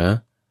มอ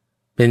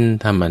เป็น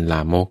ธรรมล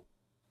ามก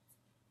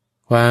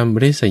ความ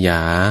ริษย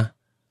า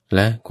แล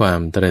ะความ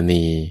ตระห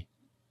นี่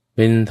เ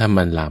ป็นธรรม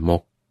ลาม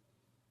ก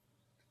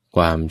ค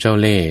วามเจ้า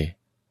เล่ห์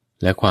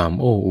และความ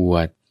โอ้อว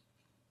ด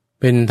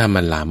เป็นธรรม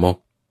ลามก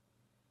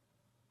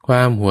คว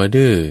ามหัว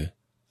ดื้อ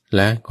แ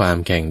ละความ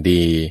แข่ง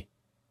ดี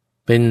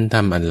เป็นธ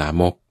รรมลา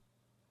มก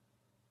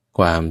ค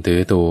วามถื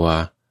อตัว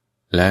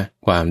และ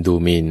ความดู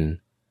หมิ่น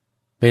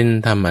เป็น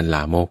ธรรมล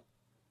ามก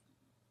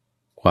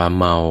ความ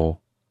เมา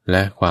แล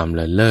ะความเ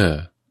ลินเล่อ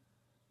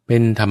เป็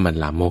นธรรม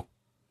ลามก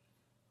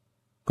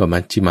ก็มั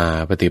ชฌิมา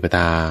ปฏิปท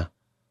า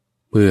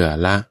เพื่อ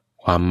ละ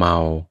ความเมา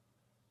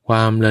คว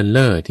ามเลินเ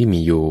ล่อที่มี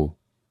อยู่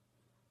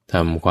ท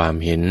ำความ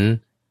เห็น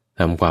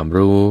ทำความ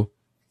รู้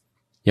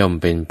ย่อม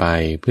เป็นไป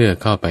เพื่อ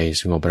เข้าไป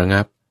สงบระ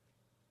งับ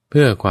เ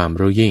พื่อความ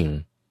รู้ยิ่ง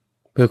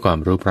เพื่อความ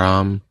รู้พร้อ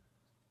ม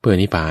เพื่อ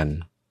นิพพาน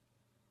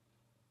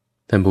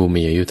ท่านผู้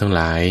มีอายุทั้งห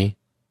ลาย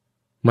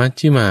มัช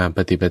ฌิมาป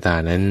ฏิปทา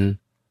นั้น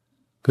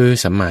คือ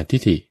สัมมาทิฏ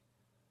ฐิ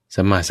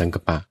สัมมาสังกั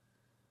ปปะ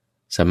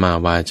สัมมา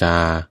วาจา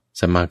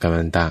สัมมากัม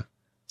มันตะ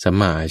สัม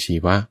มาอาชี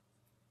วะ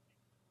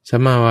สั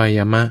มมาวาย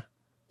ามะ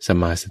สัม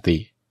มาสติ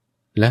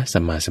และสั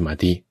มมาสมา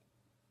ธิ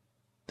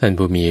ท่าน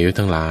ผู้มีอายุ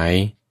ทั้งหลาย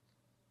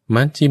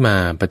มัชฌิมา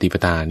ปฏิป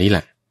ทานี้แหล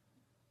ะ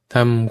ท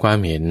ำความ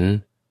เห็น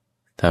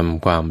ท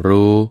ำความ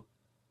รู้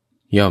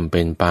ย่อมเ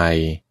ป็นไป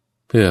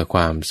เพื่อคว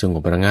ามสง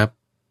บระงับ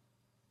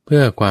เพื่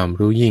อความ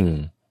รู้ยิ่ง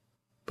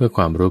เพื่อค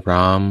วามรู้พ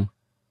ร้อม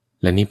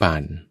และนิพพา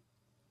น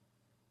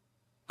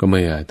ก็เ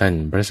มื่อท่าน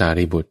พระสา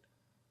รีบุตร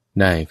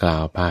ได้กล่า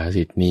วภา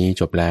ษิตนี้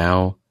จบแล้ว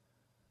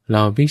เหล่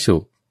าภิกษุ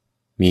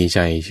มีใจ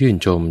ชื่น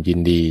ชมยิน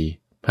ดี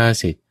ภา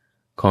ษิต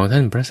ของท่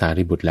านพระสา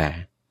รีบุตรแล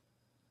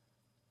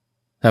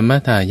ธรรม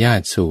ทายา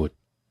ทสูตร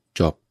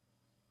จบ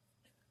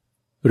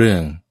เรื่อ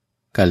ง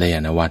กัลยา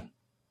ณวัตร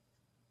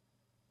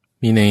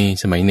มีใน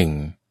สมัยหนึ่ง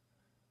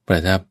ปร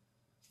ะทับ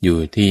อยู่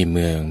ที่เ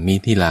มืองมิ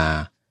ถิลา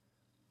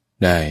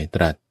ได้ต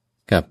รัส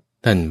กับ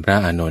ท่านพระ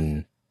อานนท์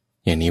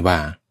อย่างนี้ว่า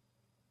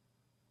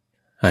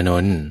อาน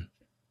นท์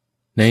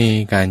ใน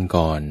การ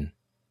ก่อน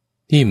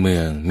ที่เมื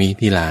องมิ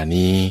ถิลา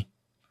นี้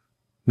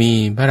มี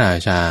พระรา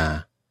ชา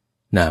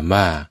นาม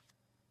ว่า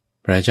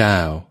พระเจ้า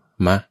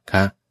มค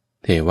ะ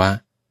เทวะ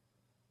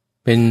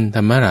เป็นธ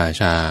รรมรา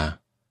ชา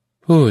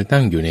ผู้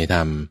ตั้งอยู่ในธร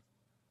รม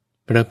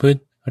ประพฤ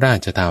ติรา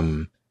ชธรรม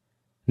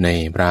ใน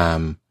พราห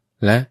มณ์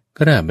และก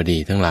ฤหบดี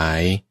ทั้งหลา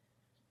ย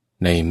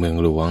ในเมือง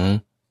หลวง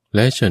แล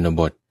ะชน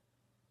บท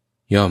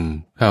ย่อม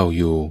เข้า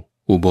อยู่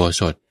อุโบ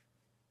สถ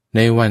ใน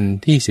วัน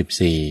ที่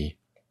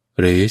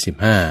หรือ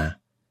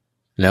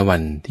15และวั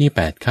นที่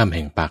8ค่ำแ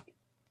ห่งปัก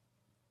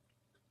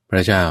พร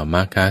ะเจ้า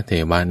มัคคะเท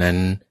วานั้น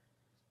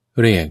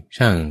เรียก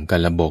ช่างกั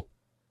ลบก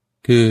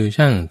คือ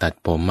ช่างตัด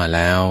ผมมาแ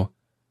ล้ว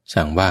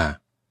สั่งว่า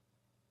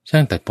ช่า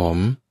งตัดผม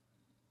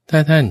ถ้า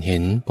ท่านเห็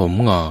นผม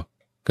งอก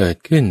เกิด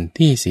ขึ้น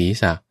ที่ศีร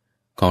ษะ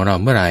ของเรา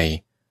เมื่อไหร่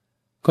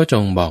ก็จ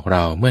งบอกเร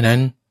าเมื่อนั้น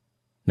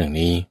หนึ่ง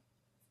นี้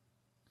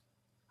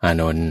อา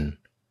นนท์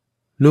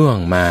ล่วง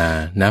มา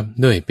นับ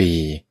ด้วยปี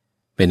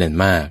เป็นอัน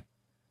มาก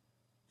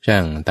ช่า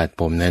งตัด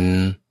ผมนั้น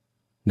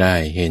ได้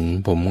เห็น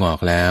ผมงอก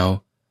แล้ว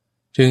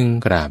จึง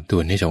กราบทู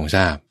ลให้ทรงท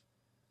ราบ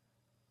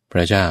พร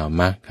ะเจ้า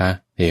มัคคะ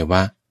เทว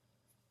ะ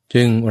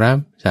จึงรับ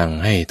สั่ง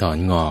ให้ถอน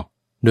งอก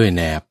ด้วยแห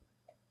นบ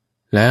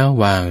แล้ว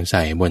วางใ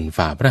ส่บน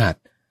ฝ่าพระหัต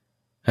ถ์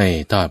ให้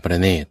ทอดพระ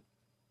เนตร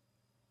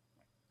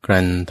ค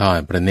รั้นทอด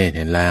พระเนตรเ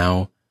ห็นแล้ว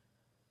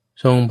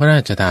ทรงพระรา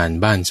ชทาน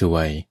บ้านสว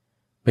ย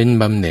เป็น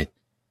บำเหน็จ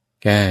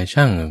แก่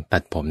ช่างตั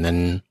ดผมนั้น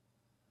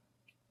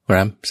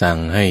รับสั่ง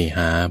ให้ห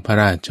าพระ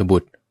ราชบุ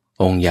ตร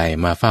องค์ใหญ่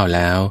มาเฝ้าแ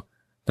ล้ว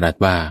ตรัส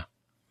ว่า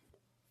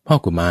พ่อ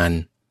กุมาร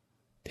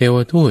เทว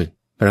ทูต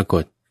ปราก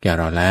ฏแก่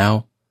เราแล้ว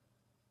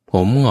ผ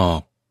มงอ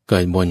กเกิ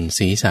ดบน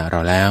ศีรษะเร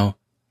าแล้ว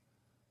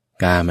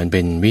กามันเ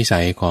ป็นวิ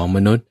สัยของม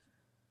นุษย์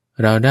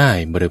เราได้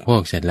บริโภ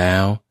คเสร็จแล้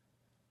ว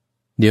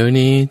เดี๋ยว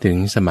นี้ถึง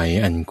สมัย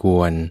อันค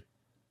วร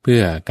เพื่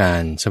อกา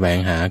รแสวง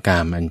หากา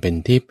มอันเป็น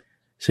ทิพย์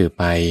สืบ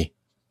ไป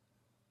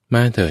ม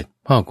าเถิด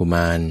พ่อกุม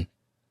าร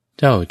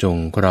เจ้าจง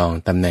ครอง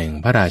ตำแหน่ง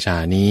พระราชา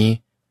นี้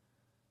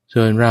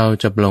ส่วนเรา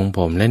จะปลงผ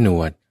มและหน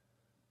วด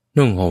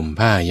นุ่งห่ม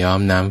ผ้าย้อม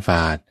น้ำฝ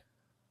าด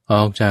อ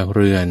อกจากเ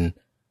รือน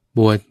บ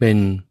วชเป็น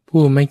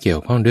ผู้ไม่เกี่ย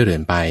วข้องด้วยเรือ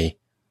นไป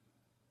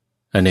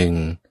อันหนึ่ง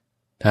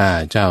ถ้า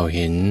เจ้าเ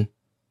ห็น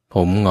ผ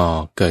มงอ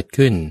กเกิด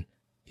ขึ้น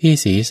ที่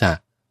ศีรษะ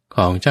ข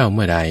องเจ้าเ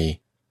มื่อใด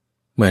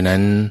เมื่อนั้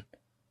น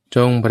จ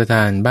งประท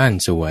านบ้าน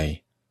สวย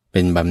เ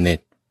ป็นบำเหน็จ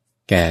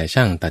แก่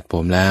ช่างตัดผ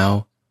มแล้ว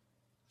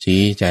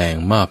ชี้แจง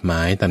มอบหม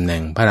ายตำแหน่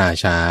งพระรา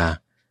ชา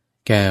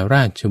แก่ร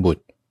าชบุต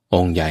รอ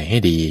งค์ใหญ่ให้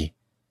ดี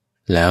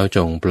แล้วจ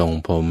งปลง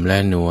ผมและ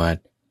หนวด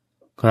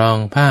ครอง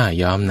ผ้า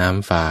ย้อมน้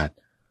ำฝาด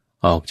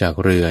ออกจาก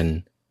เรือน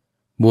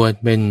บวช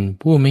เป็น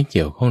ผู้ไม่เ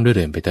กี่ยวข้องด้วยเ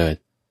รือนไปเถิด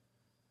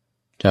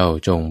เจ้า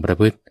จงประ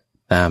พฤติ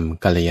ตาม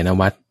กัลยาณ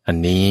วัตรอัน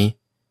นี้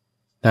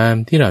ตาม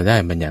ที่เราได้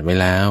บัญญัติไว้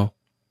แล้ว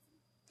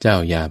เจ้า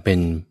อย่าเป็น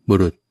บุ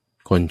รุษ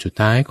คนสุด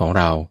ท้ายของ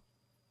เรา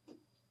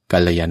กั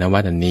ลยาณวั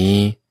ตรอันนี้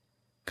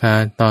ขา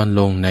ดตอน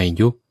ลงใน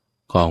ยุค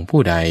ของ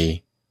ผู้ใด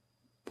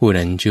ผู้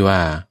นั้นชื่อว่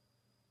า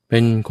เป็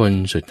นคน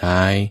สุดท้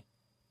าย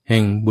แห่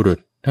งบุรุษ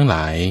ทั้งหล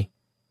าย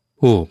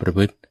ผู้ประพ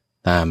ฤติ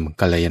ตาม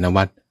กัลยาณ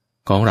วัตร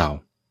ของเรา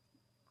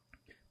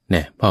เ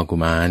นี่ยพ่อกุ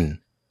มาร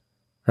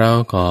เรา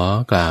ขอ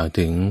กล่าว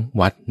ถึง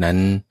วัดนั้น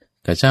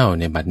กับเจ้า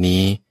ในบัด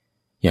นี้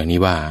อย่างนี้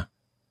ว่า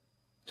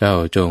เจ้า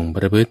จงป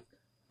ระพฤติ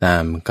ตา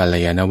มกัล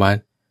ยาณวัตร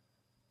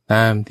ต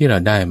ามที่เรา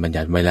ได้บัญ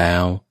ญัติไว้แล้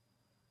ว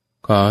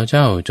ขอเ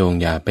จ้าจง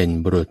อย่าเป็น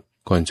บุรุษ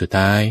คนสุด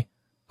ท้าย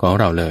ของ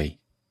เราเลย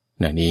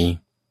อย่างนี้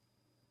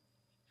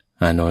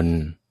อานนท์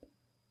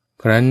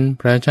ครั้น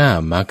พระเจ้า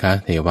มัคคะ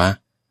เทวะ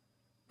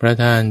ประ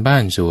ทานบ้า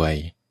นสวย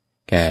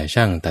แก่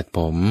ช่างตัดผ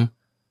ม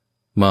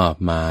มอบ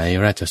หมาย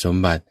ราชสม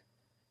บัติ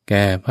แ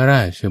ก่พระร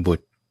าชบุต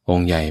รอง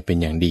ค์ใหญ่เป็น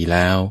อย่างดีแ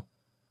ล้ว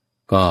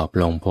ก็ป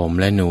ลงผม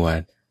และหนว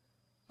ด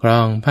ครอ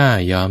งผ้า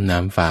ย้อมน้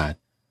ำฝาด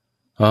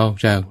ออก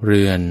จากเ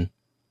รือน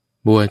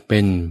บวชเป็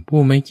นผู้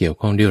ไม่เกี่ยว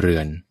ข้องด้วยเรื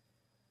อน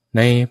ใ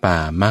นป่า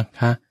มัค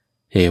คะ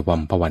เทวั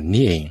มพวัน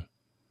นี้เอง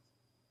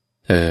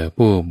เธอ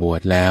ผู้บว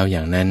ชแล้วอ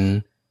ย่างนั้น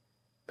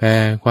แผ่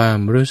ความ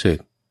รู้สึก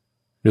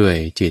ด้วย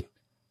จิต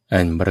อั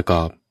นประก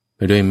อบไป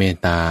ด้วยเมต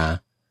ตา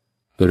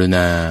กรุณ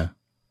า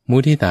มุ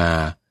ทิตา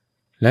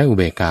และอุเ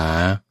บกขา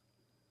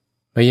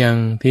ไปยัง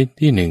ทิศ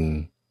ที่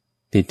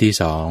1ทิศที่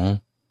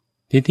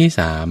2ทิศที่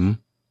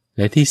3แ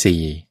ละที่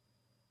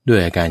4ด้วย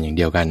อาการอย่างเ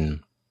ดียวกัน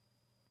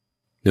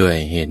ด้วย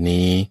เหตุ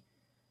นี้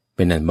เ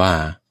ป็นอันว่า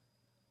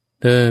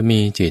เธอมี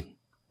จิต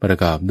ประ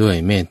กอบด้วย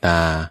เมตตา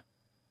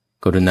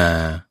กรุณา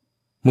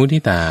มุทิ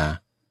ตา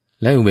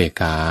และอุเบก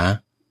ขา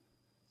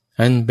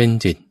อันเป็น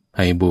จิตไพ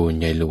บูลย์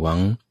ใหญ่หลวง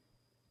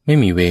ไม่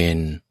มีเวร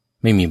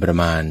ไม่มีประ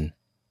มาณ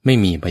ไม่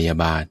มีพยา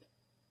บาท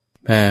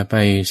แผ่ไป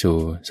สู่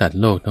สัตว์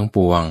โลกทั้งป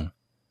วง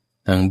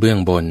ทั้งเบื้อง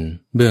บน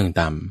เบื้อง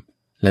ต่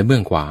ำและเบื้อ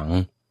งขวาง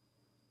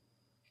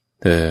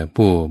เธอ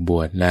ผู้บ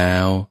วชแล้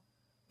ว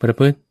ประ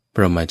พฤติพ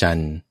รหมจร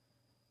รย์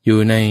อยู่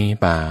ใน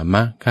ป่า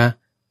มัคคะ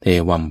เท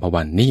วัมพ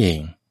วันนี้เอ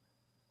ง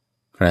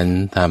ครั้น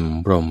ท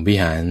ำพรหมวิ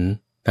หาร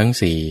ทั้ง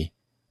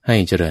4ให้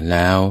เจริญแ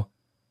ล้ว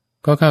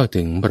ก็เข้า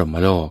ถึงบรม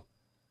โลก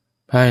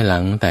ภายหลั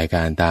งแต่ก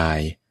ารตาย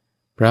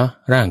เพราะ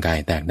ร่างกาย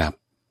แตกดับ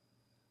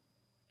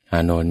อ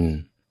านนท์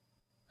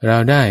เรา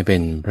ได้เป็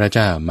นพระเ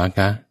จ้ามัคค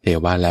ะเท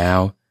วะแล้ว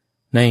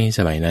ในส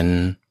มัยนั้น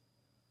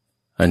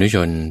อนุช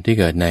นที่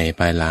เกิดใน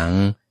ภายหลัง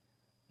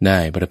ได้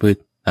ประพฤ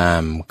ติตา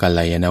มกัล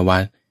ยาณวั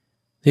ตร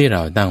ที่เร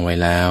าตั้งไว้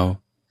แล้ว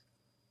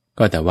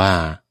ก็แต่ว่า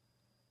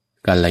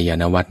กัลยา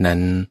ณวัตรนั้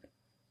น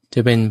จะ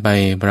เป็นไป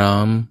พร้อ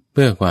มเ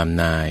พื่อความ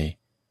นาย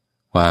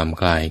ความ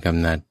คลายก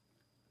ำหนัด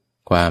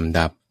ความ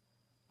ดับ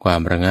ควา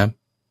มระงับ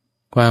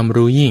ความ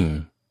รู้ยิ่ง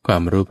ควา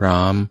มรู้พร้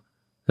อม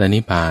และนิ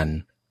พพาน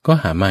ก็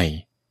หาไม่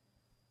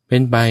เป็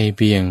นไปเ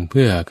พียงเ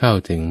พื่อเข้า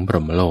ถึงพร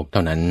หมโลกเท่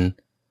านั้น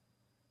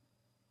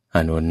อ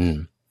านนท์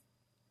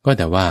ก็แ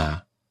ต่ว่า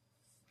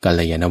กัล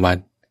ยาณวัต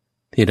ร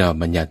ที่เรา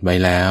บัญญัติไว้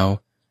แล้ว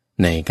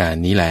ในการ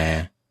นี้แล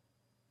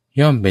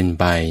ย่อมเป็น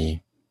ไป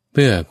เ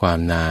พื่อความ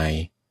นาย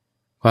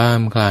ความ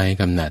คลาย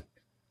กำหนัด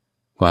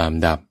ความ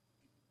ดับ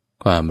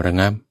ความระ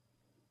งับ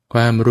คว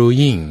ามรู้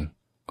ยิ่ง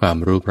ความ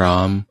รู้พร้อ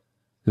ม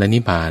และนิ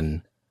พพาน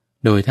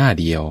โดยท่า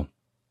เดียว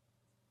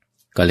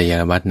กัลยา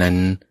ณวัตรนั้น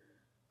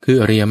คือ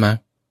อริยมรรค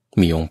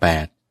มีองค์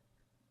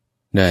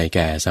8ได้แ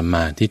ก่สัมม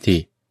าทิฏฐิ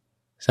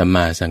สัมม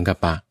าสังกัป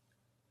ปะ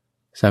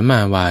สัมมา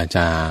วาจ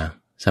า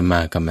สัมมา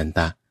กัมมันต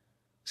ะ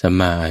สัม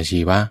มาอาชี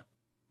วะ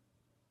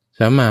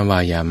สัมมาวา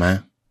ยามะ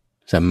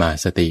สัมมา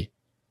สติ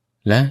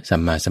และสั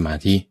มมาสมา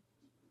ธิ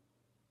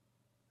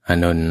อา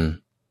นนท์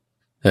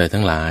เธอ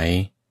ทั้งหลาย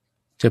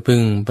จะพึ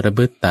งประพ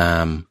ฤติตา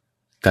ม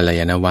กัล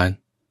ยาณวัตร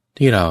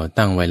ที่เรา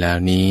ตั้งไว้แล้ว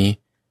นี้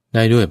ไ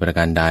ด้ด้วยประก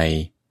ารใด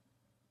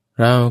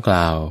เราก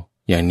ล่าว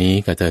อย่างนี้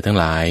กับเธอทั้ง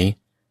หลาย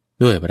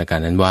ด้วยประการ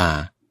นั้นว่า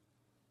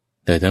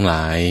เธอทั้งหล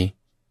าย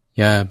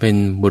อย่าเป็น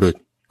บุรุษ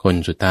คน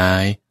สุดท้า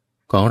ย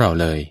ของเรา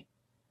เลย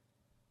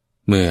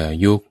เมื่อ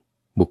ยุค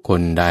บุคค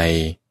ลใด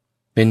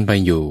เป็นไป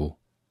อยู่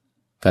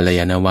กัลย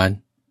าณวัตร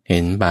เห็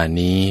นป่าน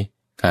นี้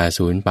กา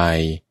สูญไป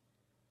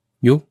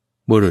ยุค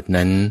บุรุษ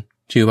นั้น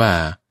ชื่อว่า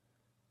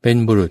เป็น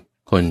บุรุษ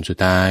คนสุด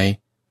ท้าย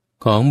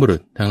ของบุรุ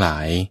ษทั้งหลา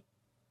ย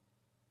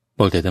พ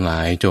วกเธอทั้งหลา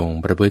ยจง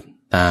ประพฤติ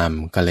ตาม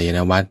กัลยาณ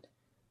วัตร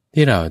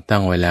ที่เราตั้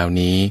งไว้แล้ว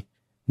นี้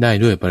ได้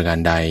ด้วยประการ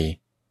ใด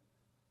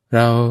เร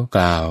าก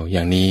ล่าวอ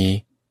ย่างนี้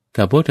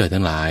กับพวกเธอ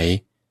ทั้งหลาย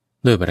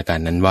ด้วยประการ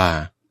นั้นว่า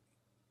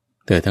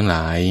เธอทั้งหล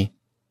าย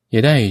อย่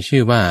าได้ชื่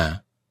อว่า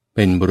เ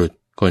ป็นบุรุษ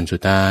คนสุ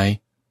ดท้าย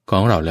ขอ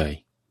งเราเลย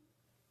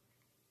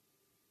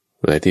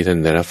และที่ท่าน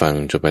ได้รับฟัง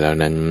จบไปแล้ว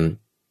นั้น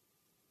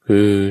คื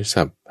อ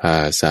สัพพา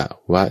ส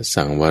ว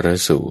สังวร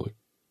สูตร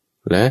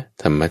และ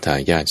ธรรมทา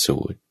ยาทสู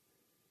ตร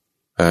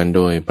อ่านโ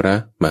ดยพระ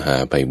มหา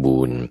ไพบู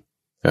ลย์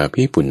อา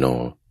ภิปุณโญ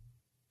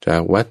จา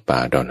กวัดป่า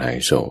ดอนไฮ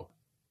โซ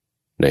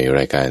ในร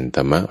ายการธ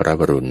รรมรับ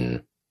อรุณ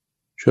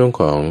ช่วง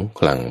ของ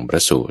คลังพร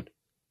ะสูตร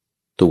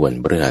ทุกวัน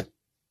พฤหัส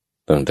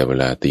ตั้งแต่เว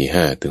ลา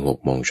 5:00 ถึง 6:00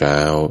 น.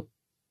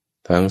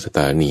ทั้งสถ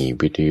านี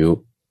วิทยุ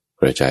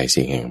กระจายเ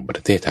สียงแห่งปร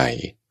ะเทศไทย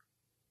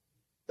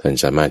ท่าน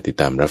สามารถติด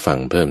ตามรับฟัง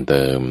เพิ่มเ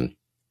ติม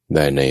ไ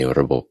ด้ในร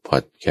ะบบพอ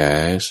ดแค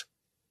สต์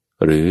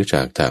หรือจ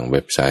ากทางเ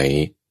ว็บไซ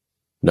ต์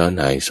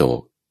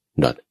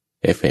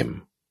donhaiso.fm